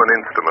human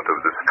instrument of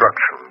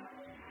destruction.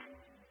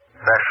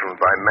 Fashioned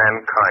by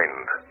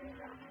mankind.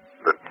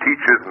 That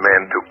teaches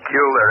men to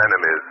kill their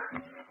enemies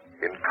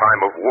in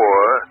time of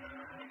war,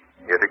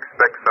 yet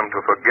expects them to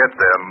forget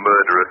their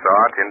murderous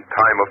art in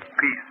time of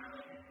peace.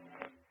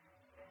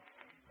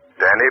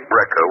 Danny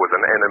Brecker was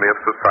an enemy of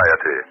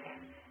society.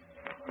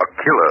 A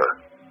killer.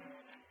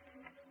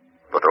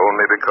 But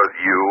only because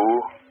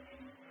you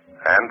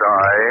and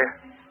I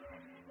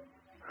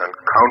and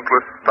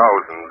countless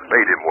thousands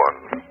made him one.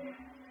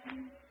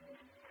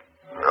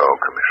 No,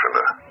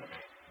 Commissioner.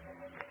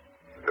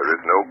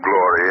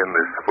 in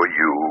this for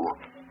you,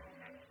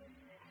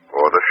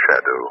 or the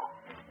shadow,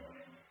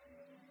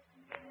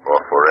 or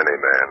for any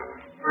man.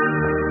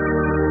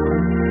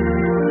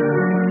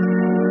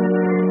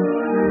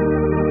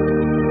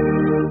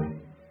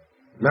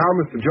 Now,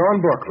 Mr.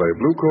 John Buckley,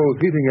 Blue Coal's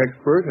heating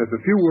expert, has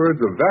a few words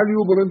of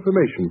valuable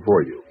information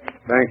for you.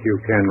 Thank you,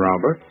 Ken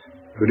Roberts.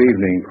 Good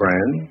evening,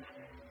 friends.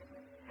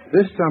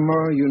 This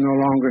summer, you no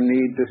longer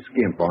need to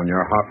skimp on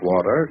your hot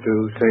water to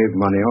save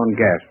money on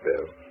gas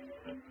bills.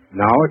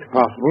 Now it's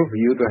possible for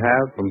you to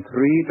have from 3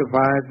 to 5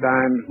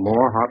 times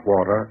more hot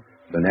water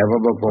than ever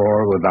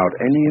before without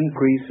any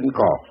increase in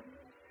cost.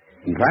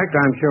 In fact,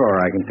 I'm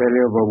sure I can tell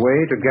you of a way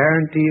to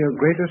guarantee a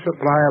greater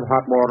supply of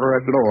hot water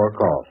at lower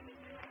cost.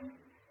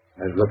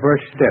 As the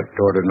first step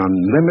toward an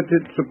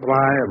unlimited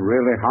supply of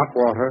really hot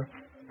water,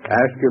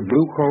 ask your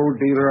Blue Coal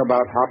dealer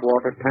about hot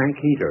water tank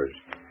heaters,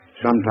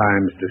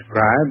 sometimes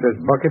described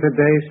as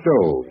bucket-a-day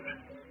stoves.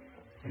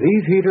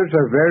 These heaters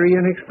are very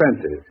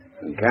inexpensive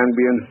and can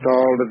be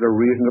installed at a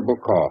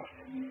reasonable cost.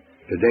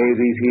 Today,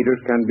 these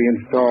heaters can be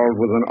installed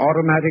with an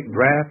automatic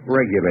draft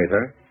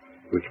regulator,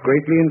 which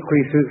greatly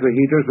increases the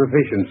heater's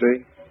efficiency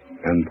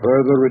and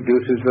further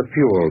reduces the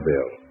fuel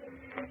bill.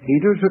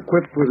 Heaters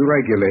equipped with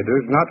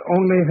regulators not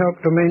only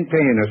help to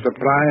maintain a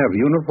supply of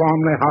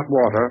uniformly hot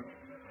water,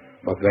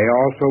 but they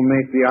also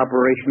make the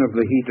operation of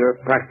the heater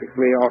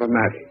practically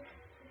automatic.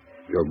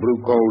 Your Blue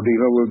Coal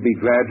dealer will be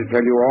glad to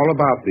tell you all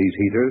about these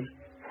heaters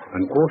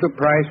and quote a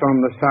price on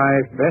the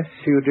size best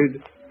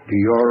suited to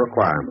your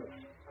requirements.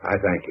 I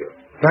thank you.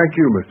 Thank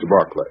you, Mr.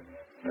 Barclay.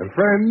 And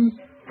friends,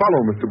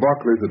 follow Mr.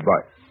 Barclay's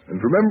advice. And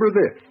remember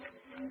this,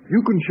 you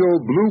can show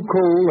Blue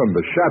Coal and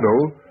the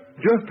Shadow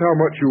just how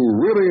much you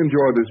really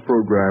enjoy this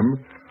program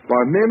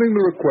by mailing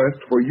the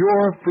request for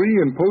your free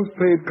and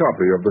postpaid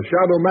copy of the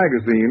Shadow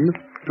magazine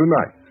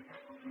tonight.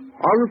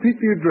 I'll repeat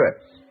the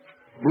address.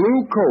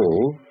 Blue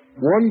Coal,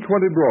 120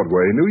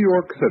 Broadway, New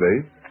York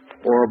City,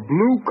 or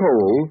Blue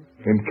Coal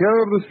in care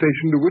of the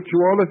station to which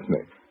you are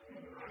listening.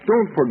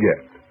 Don't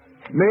forget,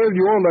 mail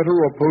your letter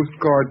or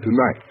postcard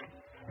tonight.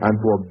 And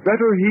for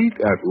better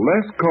heat at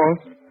less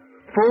cost,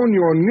 phone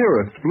your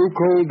nearest Blue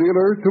Coal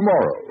dealer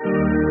tomorrow.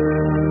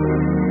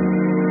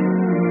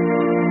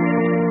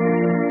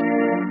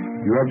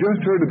 You have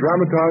just heard a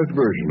dramatized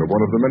version of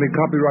one of the many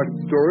copyrighted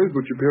stories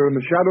which appear in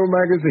the Shadow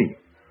magazine.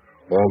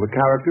 All the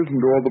characters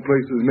and all the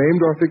places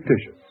named are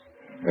fictitious.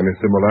 Any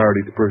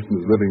similarity to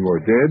persons living or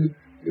dead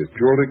is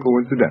purely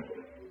coincidental.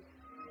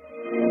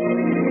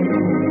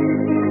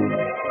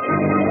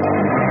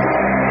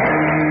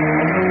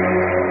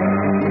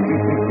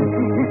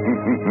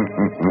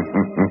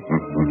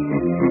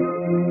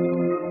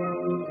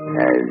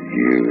 As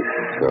you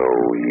sow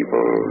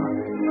evil,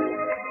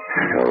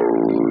 so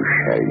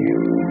shall you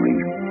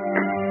reap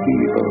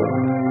evil.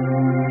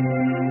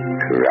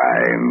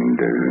 Crime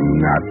does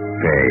not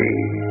pay.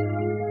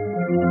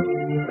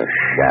 The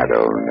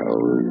Shadow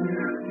knows.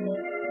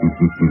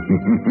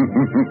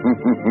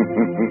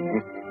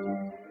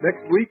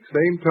 Next week,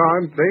 same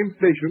time, same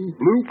station,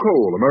 Blue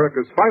Coal,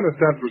 America's finest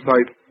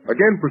anthracite,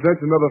 again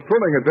presents another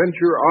thrilling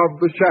adventure of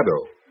the Shadow.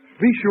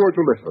 Be sure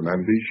to listen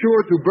and be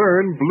sure to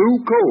burn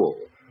Blue Coal,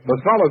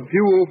 the solid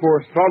fuel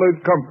for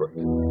solid comfort.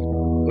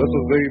 This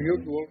is the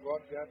Mutual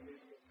Broadcasting.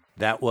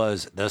 That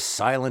was The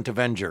Silent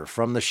Avenger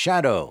from The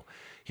Shadow,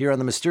 here on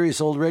the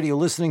Mysterious Old Radio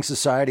Listening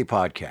Society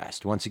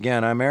podcast. Once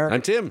again, I'm Eric.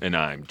 I'm Tim. And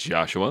I'm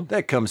Joshua.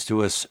 That comes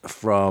to us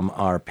from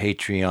our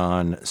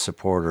Patreon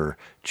supporter,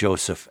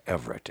 Joseph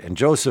Everett. And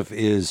Joseph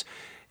is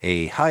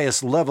a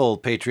highest level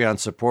Patreon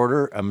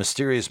supporter, a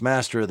mysterious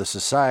master of the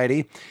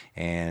society,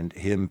 and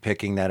him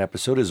picking that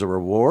episode is a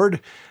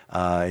reward.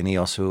 And he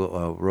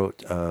also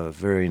wrote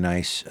very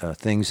nice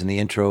things in the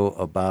intro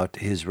about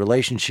his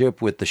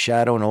relationship with the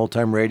Shadow and Old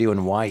Time Radio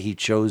and why he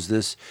chose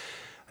this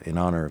in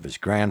honor of his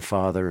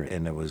grandfather,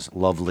 and it was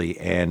lovely.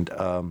 And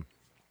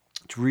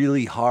it's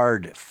really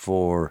hard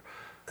for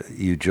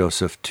you,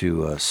 Joseph,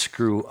 to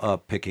screw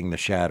up picking the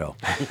Shadow.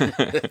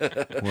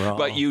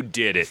 But you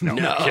did it. No.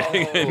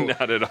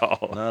 Not at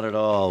all. Not at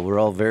all. We're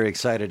all very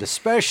excited,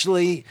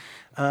 especially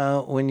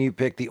when you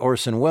pick the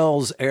Orson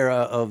Welles era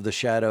of the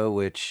Shadow,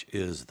 which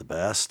is the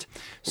best.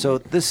 So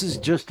this is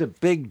just a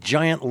big,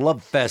 giant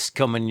love fest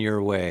coming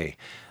your way.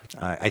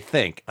 I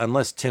think,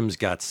 unless Tim's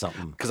got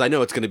something. Because I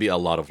know it's going to be a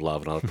lot of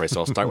love and a lot of praise. So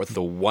I'll start with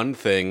the one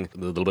thing,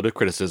 the little bit of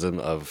criticism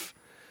of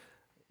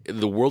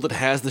the world that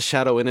has the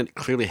Shadow in it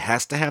clearly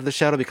has to have the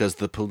Shadow because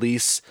the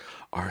police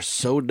are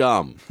so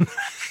dumb.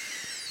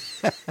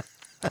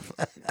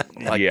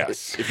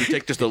 Yes. If you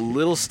take just a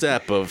little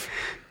step of,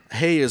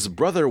 hey, his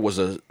brother was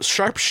a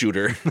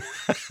sharpshooter.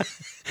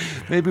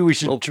 Maybe we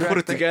should put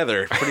it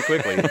together pretty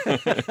quickly.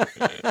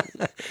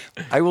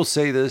 I will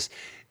say this.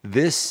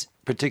 This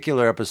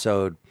particular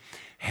episode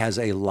has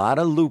a lot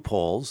of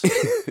loopholes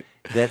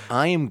that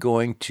I am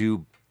going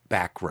to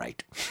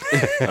backwrite.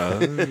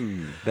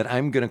 That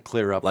I'm going to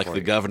clear up. Like for the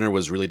you. governor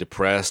was really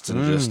depressed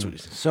and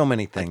just so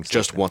many things.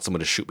 Just want someone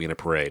to shoot me in a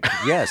parade.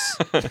 Yes,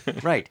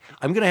 right.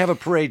 I'm going to have a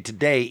parade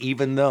today,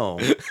 even though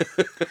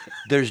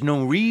there's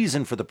no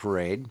reason for the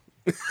parade.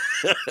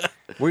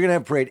 We're going to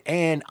have a parade.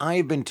 And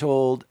I've been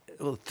told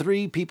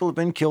 3 people have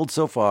been killed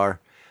so far.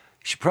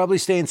 You should probably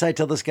stay inside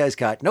till this guy's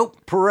caught. Nope,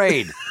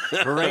 parade.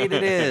 Parade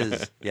it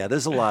is. Yeah,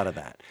 there's a lot of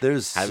that.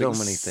 There's so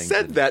many things.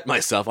 Said that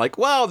myself, like,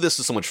 wow, this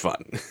is so much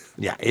fun.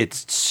 Yeah,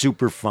 it's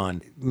super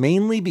fun.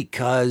 Mainly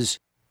because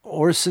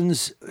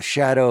Orson's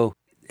shadow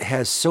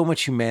has so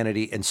much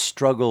humanity and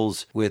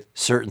struggles with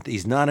certain things.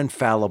 He's not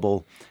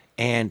infallible,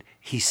 and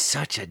he's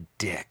such a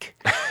dick.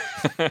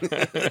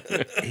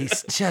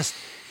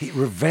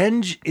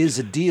 Revenge is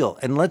a deal.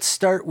 And let's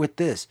start with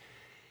this.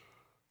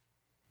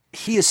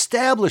 He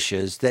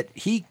establishes that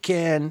he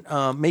can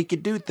make you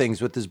do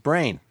things with his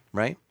brain,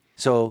 right?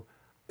 So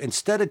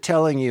instead of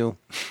telling you,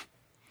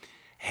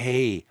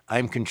 hey,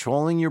 I'm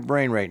controlling your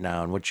brain right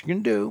now, and what you're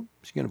going to do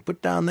is you're going to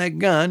put down that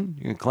gun,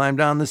 you're going to climb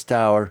down this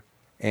tower,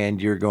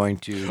 and you're going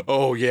to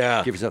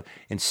give yourself.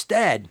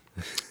 Instead,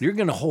 you're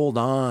going to hold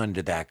on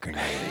to that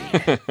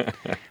grenade.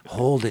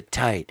 Hold it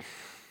tight.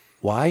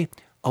 Why?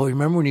 Oh,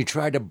 remember when you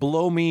tried to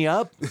blow me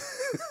up?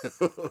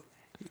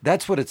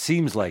 That's what it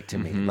seems like to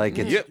me. Like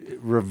it's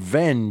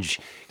revenge.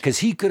 Because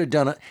he could have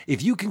done it.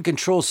 If you can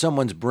control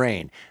someone's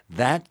brain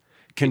that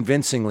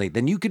convincingly,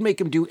 then you can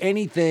make him do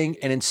anything,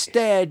 and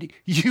instead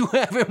you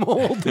have him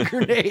hold the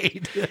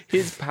grenade.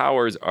 His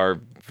powers are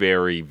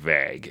very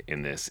vague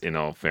in this, in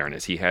all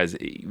fairness. He has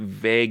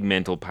vague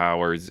mental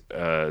powers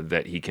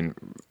that he can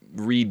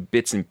read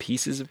bits and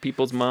pieces of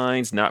people's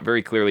minds, not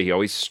very clearly. He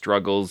always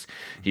struggles.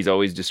 He's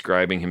always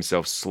describing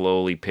himself,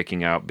 slowly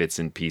picking out bits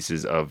and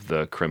pieces of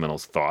the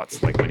criminal's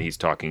thoughts, like when he's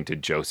talking to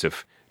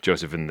Joseph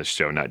in the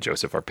show, not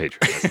Joseph, our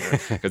patron listener.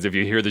 Because if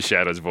you hear the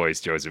Shadow's voice,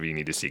 Joseph, you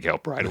need to seek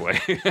help right away.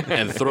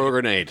 And throw a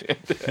grenade.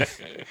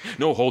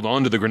 No, hold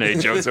on to the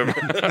grenade, Joseph.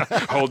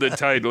 Hold it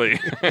tightly.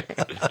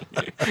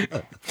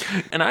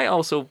 And I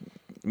also,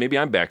 maybe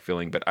I'm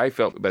backfilling, but I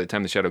felt by the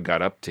time the Shadow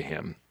got up to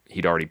him,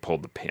 he'd already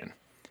pulled the pin.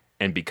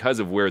 And because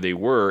of where they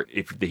were,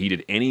 if he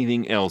did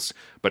anything else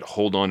but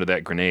hold on to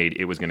that grenade,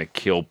 it was going to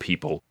kill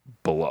people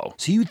below.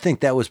 So you'd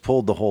think that was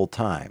pulled the whole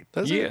time.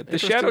 Yeah, the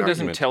Shadow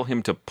doesn't tell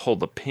him to pull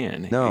the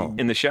pin. No.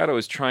 And the Shadow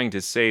is trying to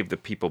save the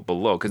people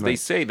below, because they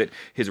say that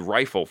his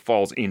rifle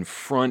falls in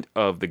front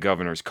of the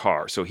governor's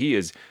car. So he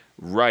is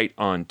right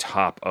on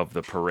top of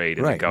the parade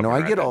and the governor.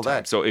 No, I get all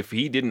that. So if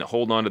he didn't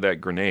hold on to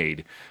that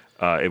grenade,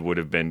 it would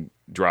have been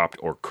dropped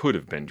or could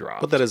have been dropped.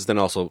 But that is then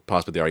also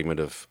possibly the argument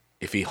of,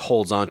 if he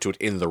holds on to it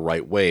in the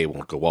right way, it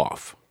won't go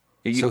off.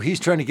 So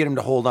he's trying to get him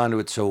to hold on to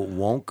it so it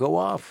won't go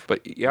off?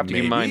 But you have to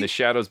keep in mind, the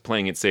Shadow's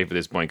playing it safe at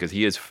this point because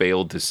he has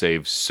failed to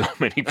save so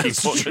many people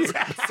in this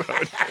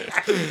episode.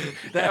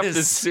 Half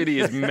the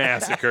city is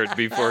massacred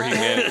before he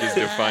manages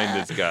to find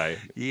this guy.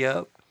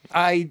 Yep.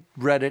 I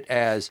read it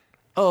as,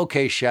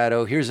 okay,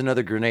 Shadow, here's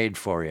another grenade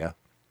for you.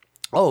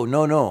 Oh,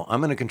 no,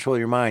 I'm going to control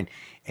your mind.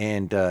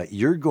 And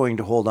you're going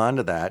to hold on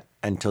to that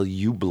until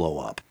you blow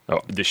up. Oh,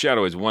 the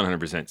Shadow is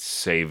 100%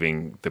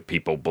 saving the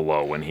people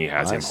below when he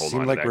has him hold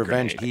on to that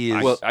revenge. grenade. He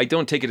is. Well, I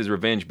don't take it as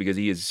revenge because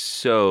he is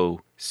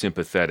so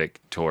sympathetic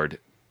toward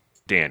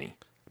Danny.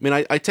 I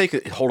mean, I take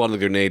it, hold on to the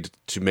grenade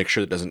to make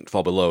sure it doesn't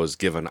fall below is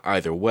given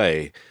either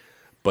way.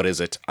 But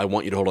is it, I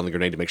want you to hold on to the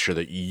grenade to make sure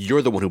that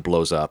you're the one who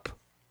blows up,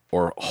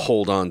 or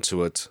hold on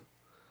to it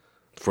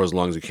for as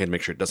long as you can to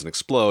make sure it doesn't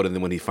explode, and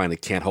then when he finally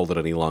can't hold it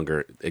any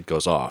longer, it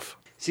goes off.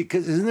 See,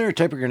 because isn't there a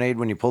type of grenade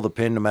when you pull the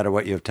pin, no matter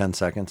what, you have 10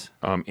 seconds?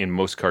 In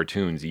most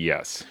cartoons,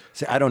 yes.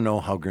 See, I don't know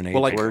how grenades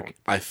work.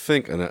 I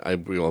think, and I'll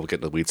get into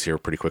the weeds here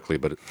pretty quickly,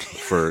 but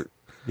for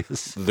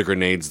the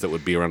grenades that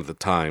would be around at the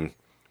time,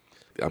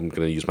 I'm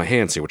going to use my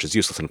hands here, which is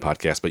useless in a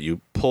podcast, but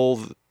you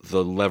pull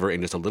the lever in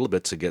just a little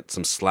bit to get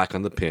some slack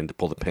on the pin, to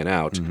pull the pin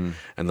out, and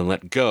then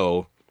let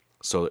go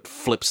so it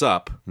flips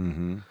up,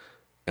 and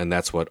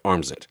that's what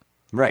arms it.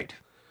 Right.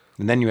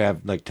 And then you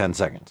have like 10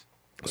 seconds.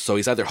 So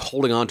he's either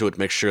holding on to it to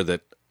make sure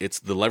that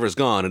the lever's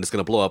gone and it's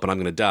going to blow up and I'm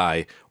going to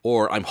die,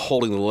 or I'm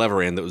holding the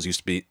lever in that was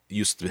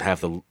used to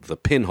have the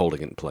pin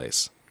holding it in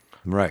place.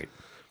 Right.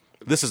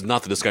 This is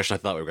not the discussion I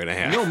thought we were going to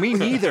have. No, me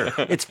neither.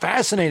 It's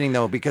fascinating,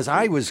 though, because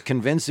I was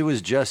convinced it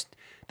was just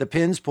the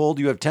pin's pulled,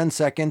 you have 10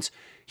 seconds,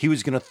 he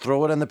was going to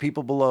throw it on the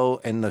people below,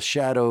 and the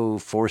Shadow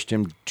forced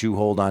him to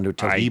hold on to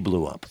it until he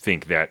blew up. I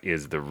think that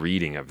is the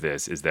reading of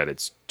this, is that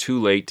it's too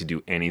late to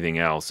do anything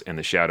else, and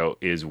the Shadow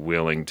is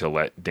willing to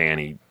let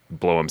Danny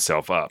blow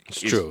himself up.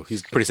 It's true.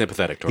 He's pretty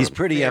sympathetic to him. He's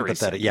pretty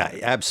empathetic. Yeah,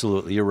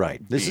 absolutely. You're right.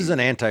 This is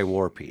an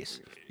anti-war piece.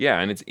 Yeah,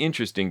 and it's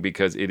interesting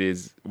because it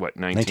is,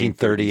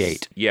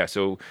 1938. Yeah,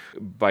 so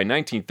by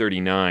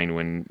 1939,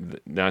 when the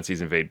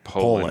Nazis invade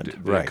Poland,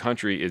 the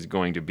country is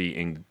going to be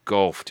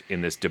engulfed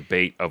in this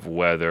debate of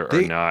whether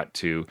or not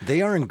to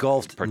They are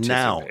engulfed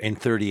now in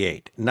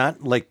 38,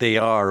 not like they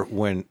are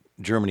when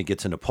Germany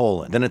gets into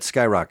Poland. Then it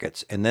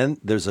skyrockets. And then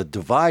there's a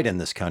divide in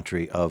this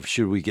country of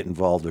should we get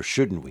involved or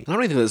shouldn't we? I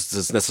don't think this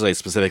is necessarily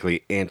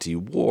specifically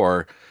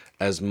anti-war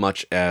as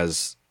much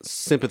as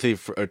sympathy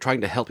for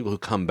trying to help people who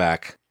come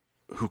back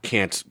who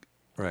can't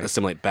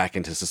assimilate back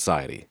into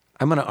society.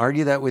 I'm going to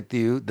argue that with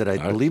you, that I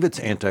believe it's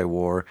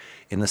anti-war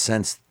in the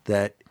sense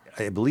that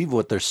I believe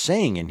what they're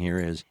saying in here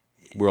is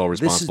we're all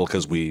responsible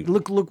because we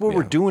look what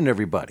we're doing to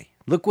everybody.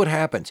 Look what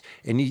happens.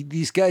 And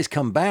these guys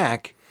come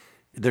back,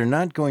 they're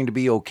not going to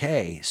be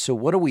okay. So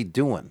what are we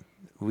doing?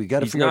 We got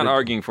to. He's not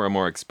arguing for a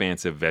more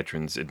expansive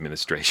Veterans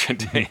Administration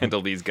to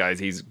handle these guys.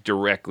 He's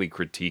directly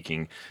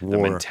critiquing the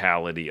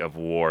mentality of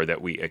war,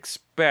 that we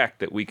expect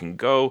that we can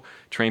go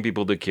train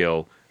people to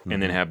kill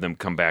and then have them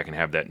come back and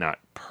have that not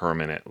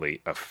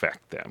permanently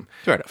affect them.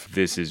 Fair enough.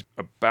 This is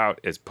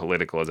about as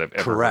political as I've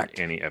ever heard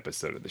any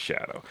episode of The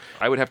Shadow.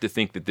 I would have to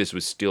think that this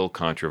was still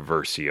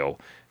controversial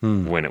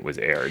when it was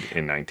aired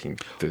in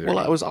 1930. Well,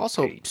 I was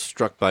also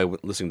struck by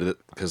listening to it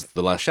because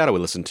the last Shadow we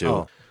listened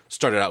to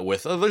started out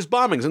with, there's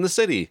bombings in the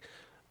city,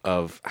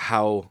 of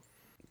how,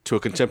 to a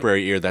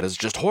contemporary ear, that is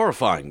just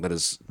horrifying, that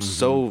is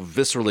so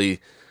viscerally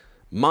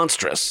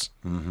monstrous.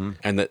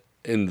 And that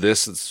in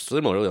this, it's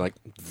similarly like,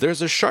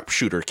 there's a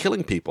sharpshooter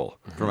killing people.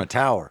 From a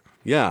tower.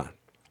 Yeah.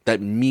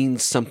 That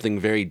means something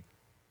very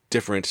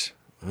different.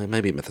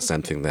 Maybe it meant the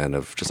same thing then,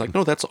 of just like,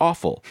 no, that's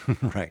awful.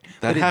 Right.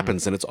 That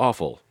happens and it's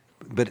awful.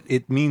 But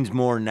it means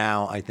more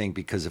now, I think,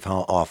 because of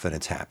how often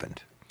it's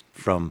happened.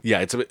 From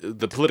it's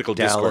the political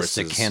Dallas discourse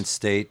to Kent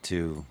State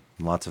to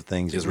lots of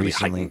things is really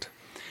recently. heightened.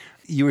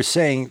 You were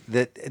saying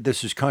that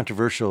this was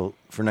controversial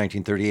for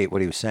 1938.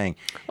 What he was saying,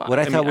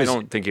 I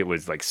don't think it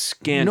was like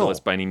scandalous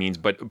by any means,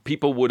 but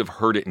people would have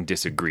heard it and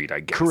disagreed, I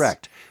guess.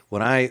 Correct.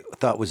 What I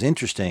thought was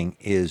interesting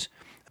is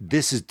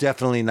this is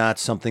definitely not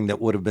something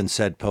that would have been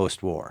said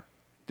post-war.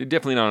 They're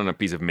definitely not on a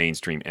piece of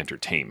mainstream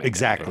entertainment.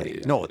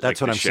 Exactly. No,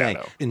 that's what I'm saying.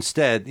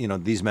 Instead,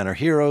 these men are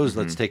heroes.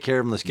 Let's take care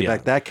of them. Let's get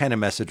back. That kind of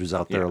message was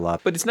out there a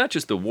lot. But it's not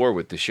just the war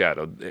with the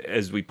Shadow.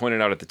 As we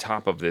pointed out at the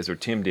top of this, or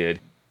Tim did,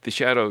 the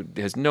Shadow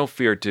has no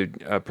fear to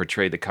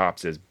portray the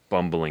cops as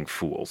bumbling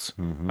fools.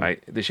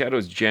 Right? The Shadow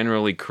is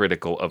generally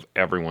critical of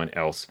everyone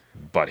else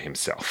but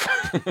himself.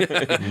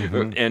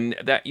 And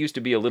that used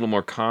to be a little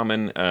more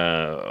common.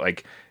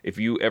 Like, if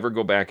you ever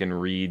go back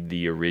and read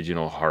the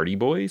original Hardy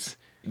Boys,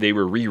 they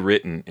were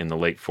rewritten in the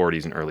late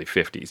 40s and early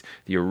 50s.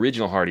 The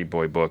original Hardy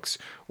Boy books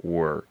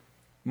were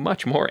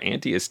much more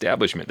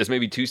anti-establishment. This may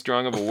be too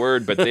strong of a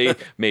word, but they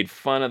made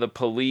fun of the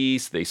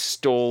police. They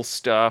stole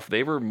stuff.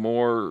 They were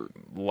more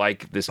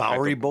like this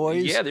Bowery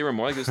Boys? Yeah, they were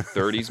more like this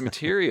 30s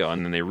material.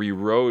 And then they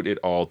rewrote it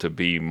all to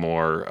be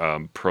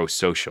more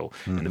pro-social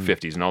in the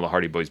 50s. And all the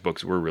Hardy Boys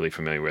books we're really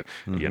familiar with.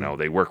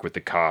 They work with the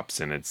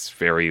cops, and it's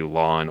very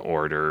law and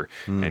order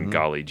and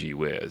golly gee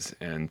whiz.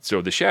 And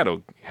so the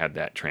Shadow had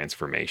that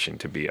transformation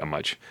to be a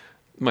much,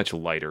 much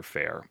lighter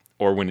fare.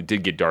 Or when it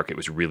did get dark, it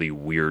was really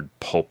weird,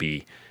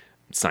 pulpy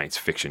science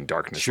fiction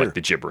darkness, like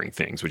the gibbering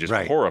things, which is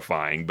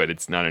horrifying, but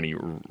it's not any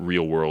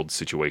real world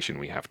situation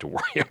we have to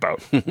worry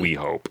about, we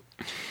hope.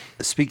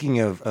 Speaking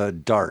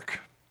of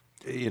dark,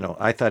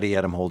 I thought he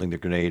had him holding the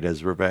grenade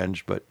as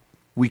revenge, but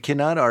we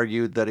cannot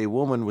argue that a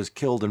woman was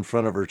killed in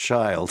front of her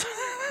child.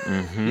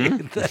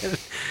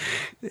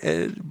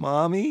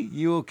 Mommy,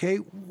 you okay?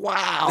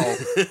 Wow.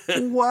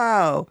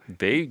 Wow.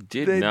 They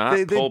did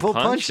not pull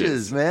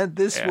punches, man.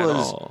 This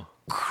was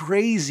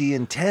crazy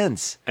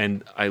intense.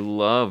 And I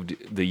loved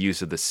the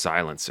use of the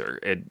silencer.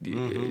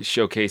 It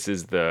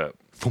showcases the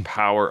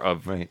power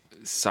of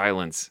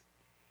silence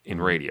in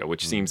radio,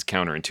 which seems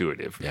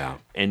counterintuitive. Yeah.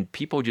 And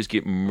people just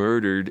get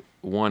murdered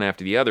one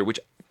after the other, which,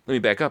 let me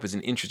back up, is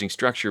an interesting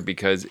structure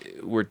because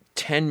we're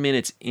 10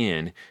 minutes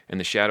in and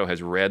the Shadow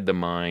has read the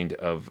mind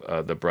of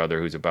the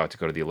brother who's about to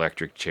go to the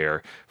electric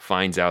chair,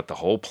 finds out the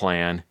whole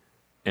plan,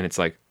 and it's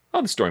like,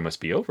 oh, the story must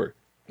be over.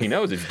 He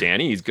knows it's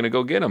Danny. He's going to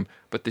go get him.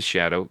 But the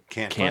Shadow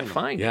can't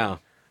find him. Yeah.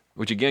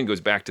 Which, again,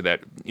 goes back to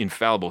that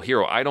infallible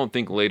hero. I don't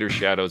think later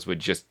Shadows would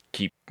just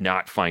keep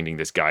not finding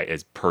this guy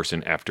as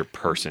person after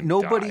person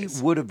Nobody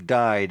dies. would have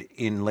died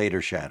in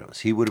later Shadows.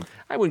 He would have...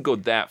 I wouldn't go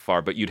that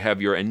far, but you'd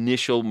have your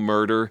initial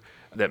murder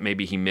that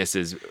maybe he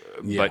misses,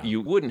 but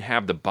you wouldn't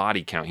have the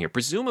body count here.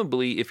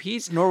 Presumably, if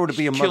he's... Nor would it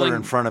be a mother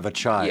in front of a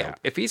child. Yeah,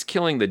 if he's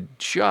killing the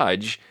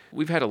judge,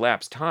 we've had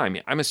elapsed time.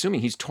 I'm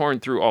assuming he's torn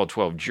through all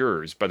 12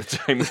 jurors by the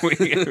time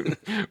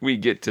we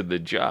get to the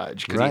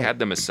judge, because he had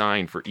them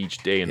assigned for each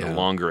day, and the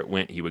longer it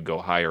went, he would go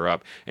higher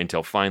up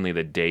until finally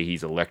the day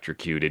he's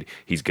electrocuted,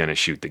 he's going to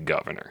shoot the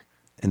governor.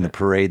 In the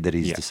parade that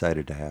he's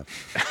decided to have.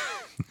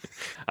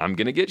 I'm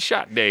going to get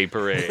shot day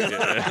parade.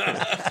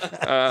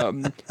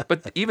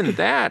 But even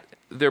that,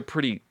 they're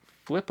pretty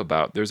flip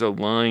about. There's a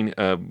line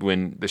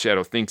when the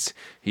Shadow thinks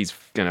he's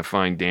going to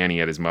find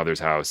Danny at his mother's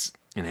house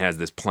and has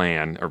this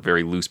plan, or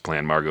very loose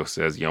plan. Margot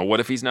says, what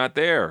if he's not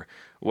there?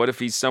 What if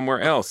he's somewhere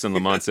else? And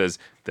Lamont says,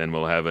 then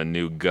we'll have a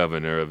new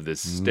governor of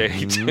this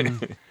state.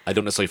 I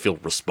don't necessarily feel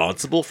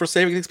responsible for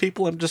saving these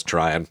people. I'm just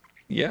trying.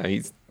 Yeah,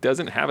 he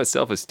doesn't have a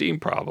self-esteem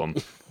problem.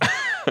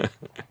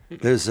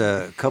 There's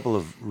a couple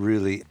of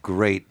really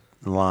great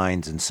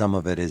lines, and some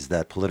of it is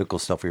that political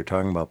stuff we were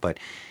talking about. But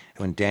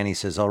when Danny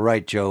says, all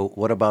right, Joe,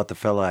 what about the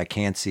fella I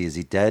can't see? Is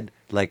he dead?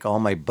 Like all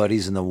my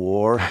buddies in the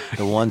war,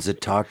 the ones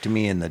that talk to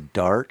me in the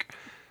dark?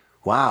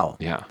 Wow.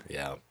 Yeah.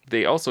 Yeah.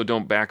 They also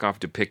don't back off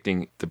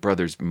depicting the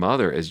brother's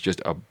mother as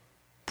just a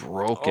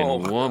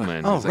broken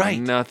woman. Oh, it's right.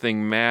 Like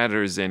nothing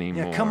matters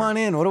anymore. Yeah, come on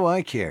in. What do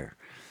I care?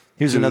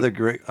 Here's another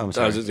great... I'm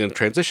sorry. I was just going to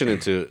transition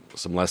into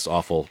some less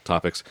awful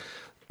topics.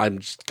 I'm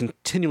just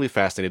continually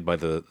fascinated by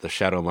the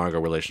Shadow-Margot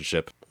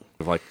relationship.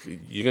 Like,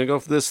 you going to go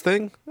for this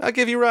thing? I'll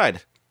give you a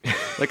ride.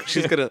 Like,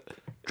 she's going to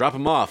drop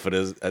him off at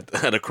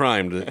a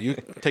crime. You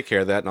take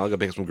care of that, and I'll go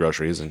pick up some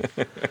groceries. And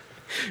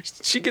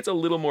she gets a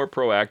little more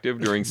proactive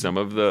during some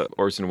of the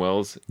Orson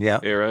Welles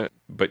era.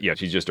 But yeah,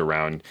 she's just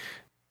around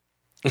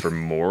for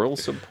moral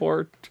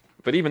support.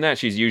 But even that,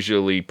 she's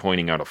usually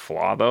pointing out a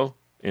flaw, though,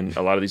 in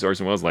a lot of these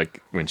Orson Welles,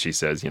 like when she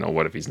says,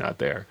 what if he's not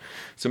there?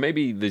 So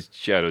maybe the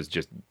Shadow's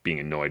just being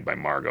annoyed by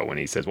Margot when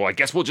he says, well, I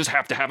guess we'll just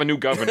have to have a new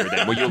governor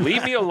then. Will you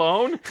leave me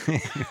alone?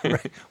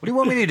 Right. What do you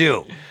want me to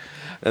do?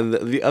 And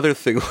the other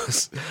thing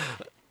was,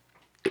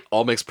 it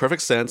all makes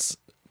perfect sense,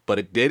 but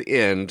it did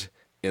end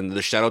in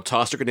the Shadow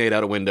tossed a grenade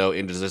out a window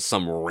into just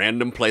some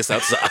random place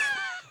outside.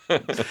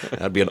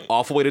 That'd be an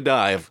awful way to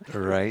die.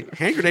 Right.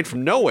 Hand grenade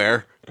from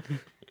nowhere.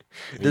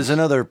 There's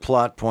another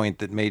plot point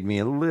that made me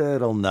a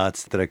little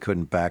nuts that I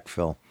couldn't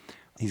backfill.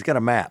 He's got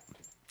a map.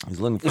 He's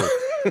looking for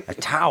a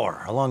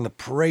tower along the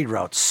parade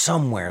route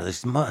somewhere.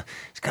 There's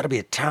got to be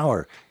a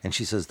tower. And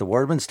she says, the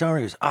Wardman's Tower?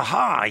 He goes,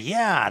 aha,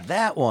 yeah,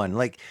 that one.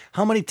 Like,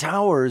 how many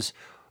towers,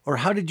 or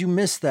how did you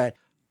miss that?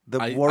 The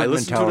I Wardman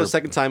listened Tower. to it a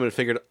second time and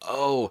figured,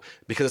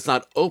 because it's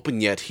not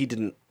open yet,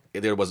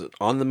 either wasn't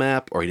on the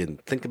map or he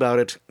didn't think about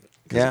it.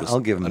 Yeah, I'll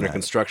give him under that.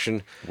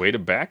 construction. Way to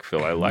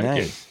backfill. I like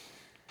it.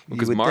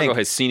 Because Margot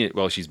has seen it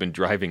while she's been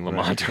driving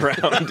Lamont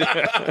around.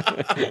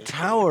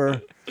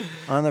 Tower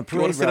on the parade You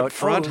want to sit route. up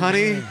front,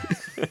 honey?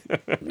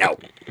 No.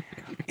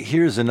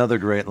 Here's another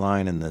great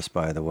line in this,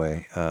 by the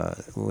way,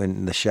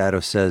 when the Shadow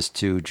says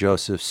to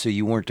Joseph, so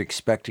you weren't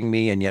expecting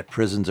me, and yet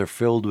prisons are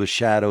filled with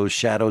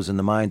shadows in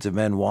the minds of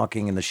men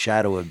walking in the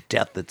shadow of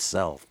death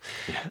itself.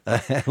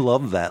 I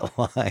love that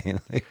line.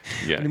 Like,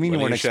 Yeah. what do you mean you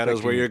weren't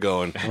shadows where expecting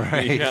you're me? going.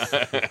 Right.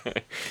 Yeah.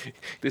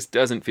 This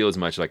doesn't feel as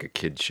much like a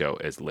kid's show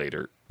as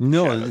later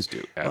Shadows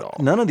do at all.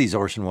 None of these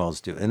Orson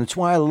Welles do. And it's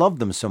why I love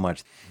them so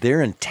much.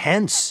 They're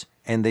intense.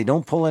 And they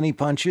don't pull any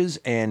punches,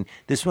 and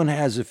this one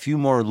has a few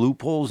more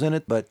loopholes in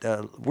it, but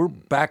we're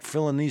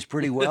backfilling these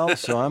pretty well,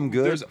 so I'm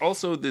good. There's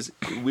also this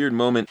weird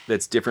moment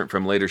that's different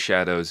from later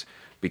Shadows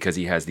because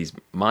he has these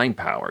mind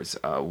powers.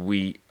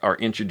 We are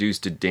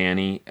introduced to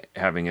Danny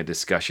having a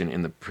discussion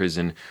in the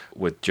prison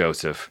with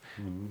Joseph,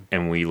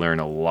 and we learn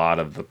a lot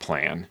of the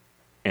plan.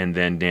 And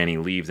then Danny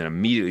leaves, and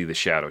immediately the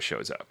Shadow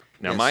shows up.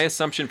 Now, my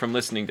assumption from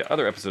listening to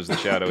other episodes of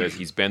The Shadow is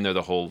he's been there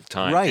the whole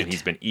time, Right. and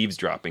he's been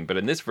eavesdropping. But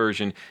in this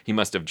version, he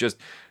must have just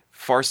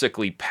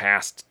farcically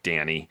passed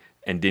Danny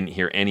and didn't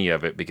hear any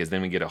of it, because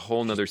then we get a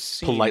whole nother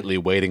scene. Politely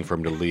waiting for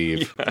him to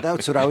leave.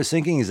 That's what I was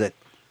thinking, is that,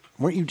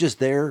 weren't you just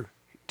there?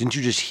 Didn't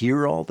you just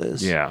hear all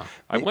this? Yeah.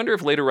 I wonder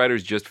if later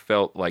writers just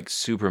felt like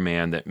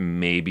Superman, that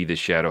maybe the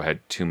Shadow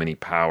had too many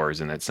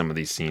powers and that some of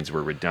these scenes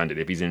were redundant.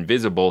 If he's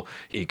invisible,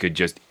 he could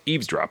just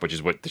eavesdrop, which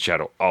is what the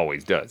Shadow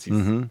always does.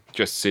 He's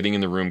just sitting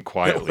in the room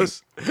quietly. That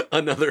was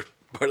another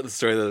part of the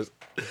story that was,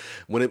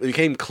 when it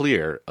became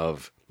clear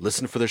of,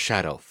 listen for the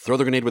Shadow, throw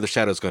the grenade where the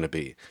Shadow's going to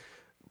be.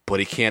 But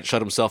he can't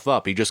shut himself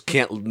up. He just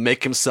can't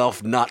make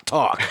himself not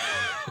talk.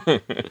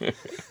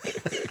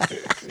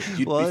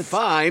 You'd be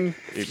fine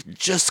if you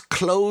just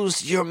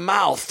closed your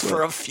mouth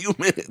for a few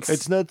minutes.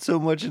 It's not so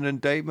much an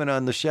indictment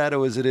on the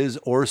Shadow as it is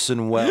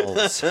Orson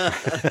Welles.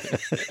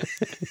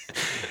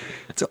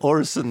 It's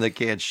Orson that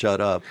can't shut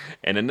up.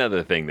 And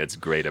another thing that's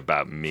great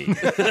about me.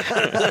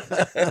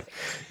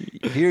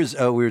 Here's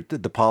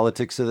the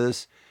politics of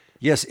this.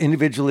 Yes,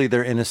 individually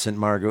they're innocent,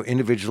 Margot.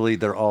 Individually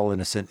they're all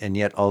innocent and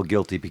yet all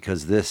guilty,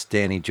 because this,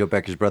 Danny, Joe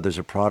Becker's brother, is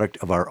a product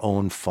of our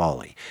own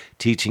folly,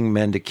 teaching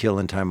men to kill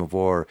in time of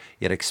war,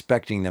 yet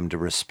expecting them to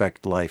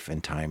respect life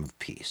in time of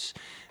peace.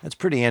 That's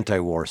pretty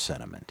anti-war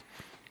sentiment.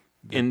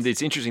 And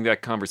it's interesting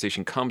that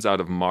conversation comes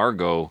out of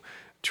Margot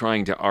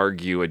trying to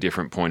argue a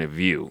different point of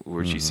view,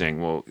 where she's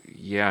saying, well,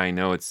 yeah, I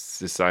know it's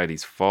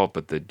society's fault,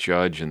 but the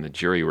judge and the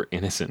jury were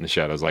innocent. And the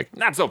Shadow's like,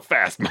 not so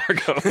fast,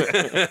 Margot.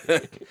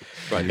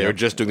 Right, they were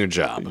just doing their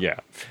job.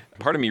 Yeah.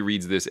 Part of me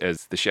reads this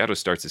as the Shadow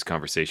starts this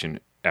conversation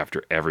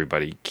after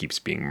everybody keeps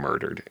being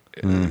murdered.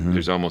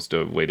 There's almost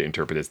a way to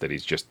interpret this that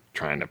he's just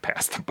trying to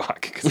pass the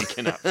buck because he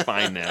cannot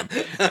find them.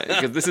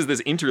 Because this is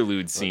this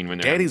interlude scene when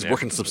Danny's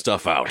working some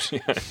stuff out.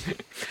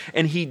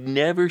 And he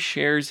never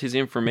shares his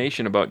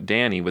information about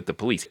Danny with the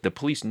police. The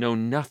police know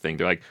nothing.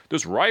 They're like,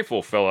 this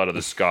rifle fell out of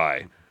the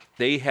sky.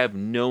 They have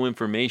no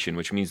information,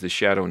 which means the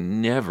Shadow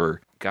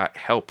never got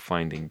help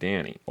finding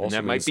Danny. Also,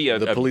 and that might be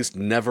the police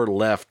never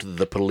left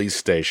the police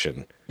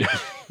station.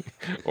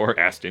 or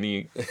asked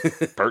any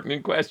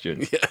pertinent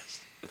questions.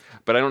 Yes.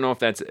 But I don't know if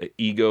that's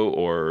ego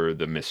or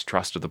the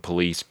mistrust of the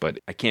police, but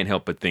I can't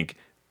help but think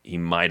he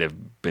might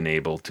have been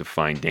able to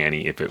find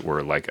Danny if it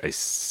were like a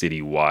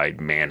citywide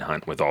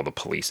manhunt with all the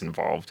police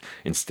involved,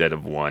 instead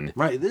of one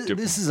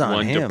this is on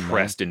one him,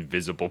 depressed,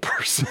 invisible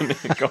person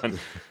going,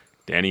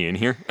 Danny in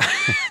here?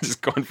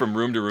 Just going from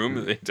room to room,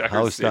 the entire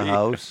House city. to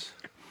house.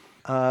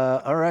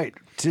 All right,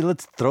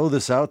 let's throw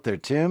this out there.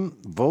 Tim,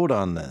 vote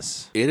on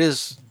this. It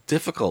is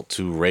difficult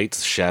to rate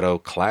Shadow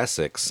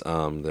classics.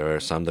 There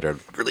are some that are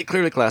really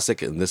clearly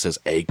classic, and this is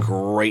a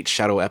great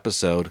Shadow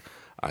episode.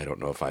 I don't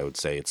know if I would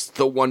say it's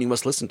the one you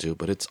must listen to,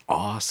 but it's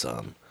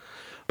awesome.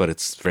 But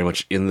it's very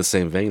much in the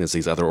same vein as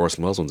these other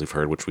Orson Welles ones we've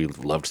heard, which we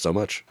loved so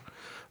much.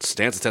 It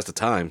stands the test of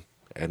time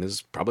and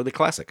is probably the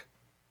classic.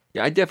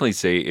 Yeah, I definitely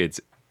say it's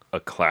a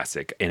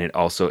classic, and it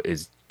also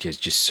is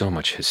just so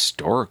much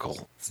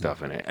historical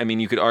stuff in it. I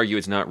mean, you could argue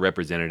it's not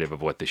representative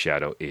of what The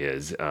Shadow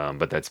is,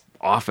 but that's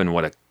often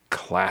what a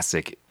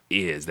classic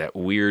is, that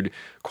weird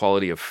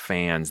quality of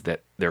fans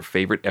that their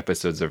favorite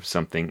episodes of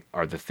something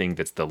are the thing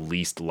that's the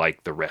least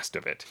like the rest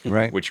of it.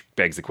 Right. Which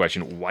begs the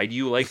question, why do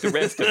you like the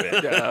rest of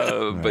it?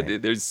 Right.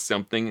 But there's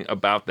something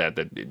about that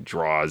it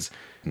draws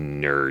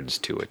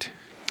nerds to it.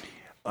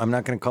 I'm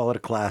not going to call it a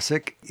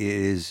classic. It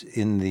is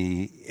in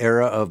the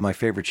era of my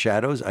favorite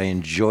Shadows. I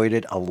enjoyed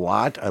it a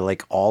lot. I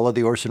like all of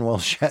the Orson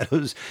Welles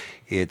Shadows.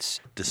 It's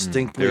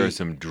distinctly... There are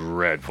some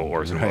dreadful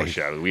Orson Welles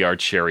Shadows. We are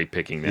cherry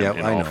picking them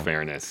in all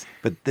fairness.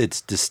 But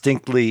it's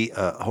distinctly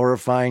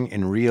horrifying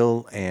and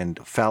real and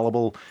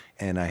fallible,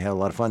 and I had a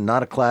lot of fun.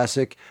 Not a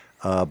classic,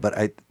 but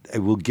I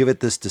will give it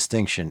this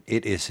distinction.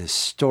 It is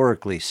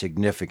historically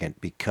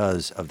significant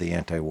because of the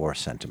anti-war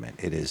sentiment.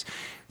 It is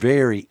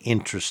very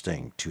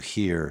interesting to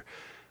hear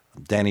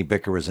Danny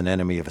Bicker was an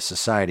enemy of a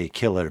society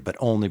killer, but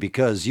only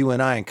because you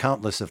and I and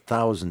countless of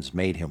thousands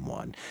made him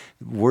one.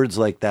 Words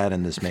like that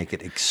in this make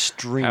it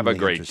extremely Have a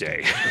great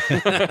day.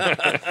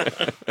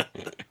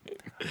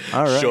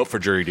 All right. Show up for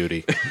jury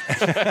duty.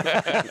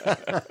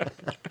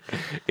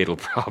 It'll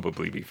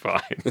probably be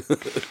fine.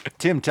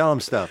 Tim, tell him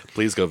stuff.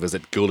 Please go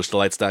visit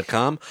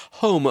ghoulishdelights.com,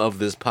 home of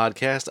this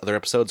podcast. Other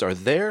episodes are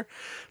there.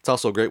 It's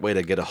also a great way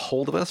to get a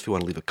hold of us if you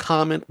want to leave a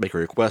comment, make a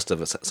request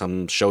of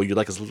some show you'd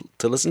like us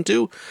to listen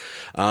to.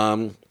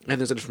 And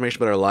there's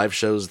information about our live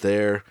shows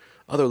there,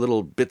 other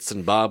little bits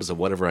and bobs of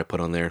whatever I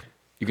put on there.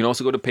 You can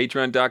also go to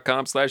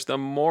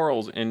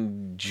patreon.com/themorals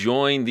and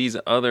join these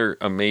other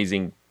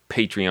amazing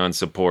Patreon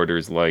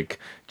supporters like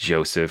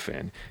Joseph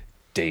and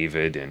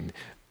David, and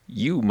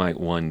you might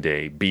one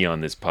day be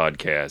on this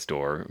podcast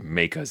or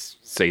make us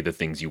say the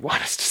things you want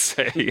us to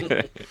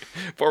say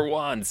for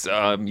once.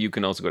 You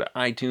can also go to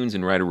iTunes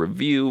and write a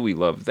review. We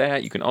love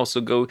that. You can also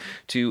go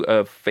to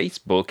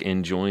Facebook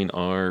and join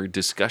our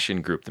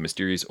discussion group, the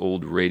Mysterious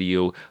Old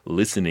Radio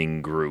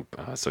Listening Group.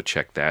 So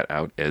check that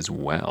out as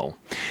well.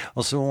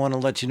 Also, I want to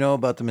let you know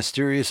about the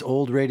Mysterious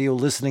Old Radio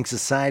Listening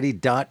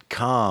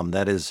Society.com.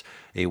 That is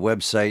a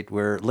website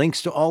where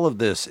links to all of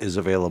this is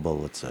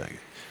available. It's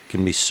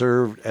can be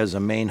served as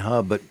a main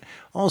hub, but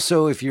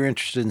also if you're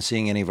interested in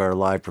seeing any of our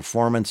live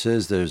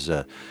performances, there's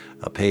a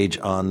page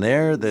on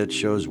there that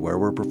shows where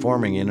we're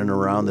performing in and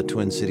around the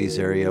Twin Cities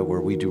area, where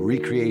we do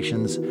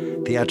recreations,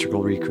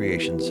 theatrical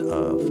recreations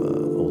of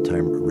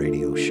old-time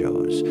radio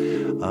shows.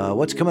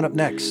 What's coming up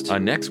next?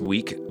 Next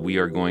week, we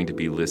are going to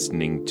be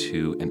listening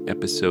to an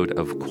episode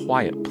of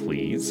Quiet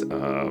Please,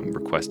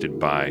 requested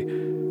by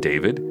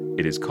David.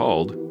 It is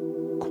called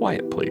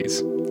Quiet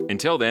Please.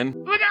 Until then...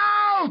 Look out!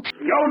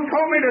 You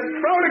told me to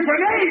throw the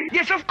grenade!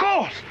 Yes, of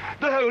course!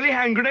 The holy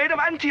hand grenade of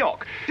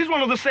Antioch. It is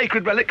one of the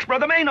sacred relics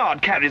Brother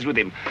Maynard carries with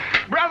him.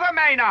 Brother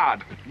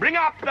Maynard, bring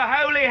up the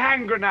holy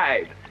hand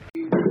grenade.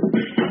 Oh,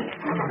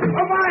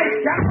 my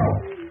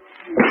God!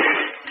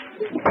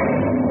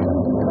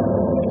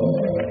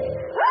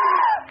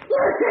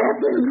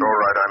 It's all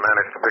right. I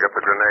managed to pick up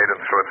the grenade and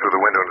throw it through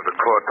the window into the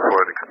court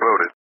before it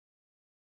exploded.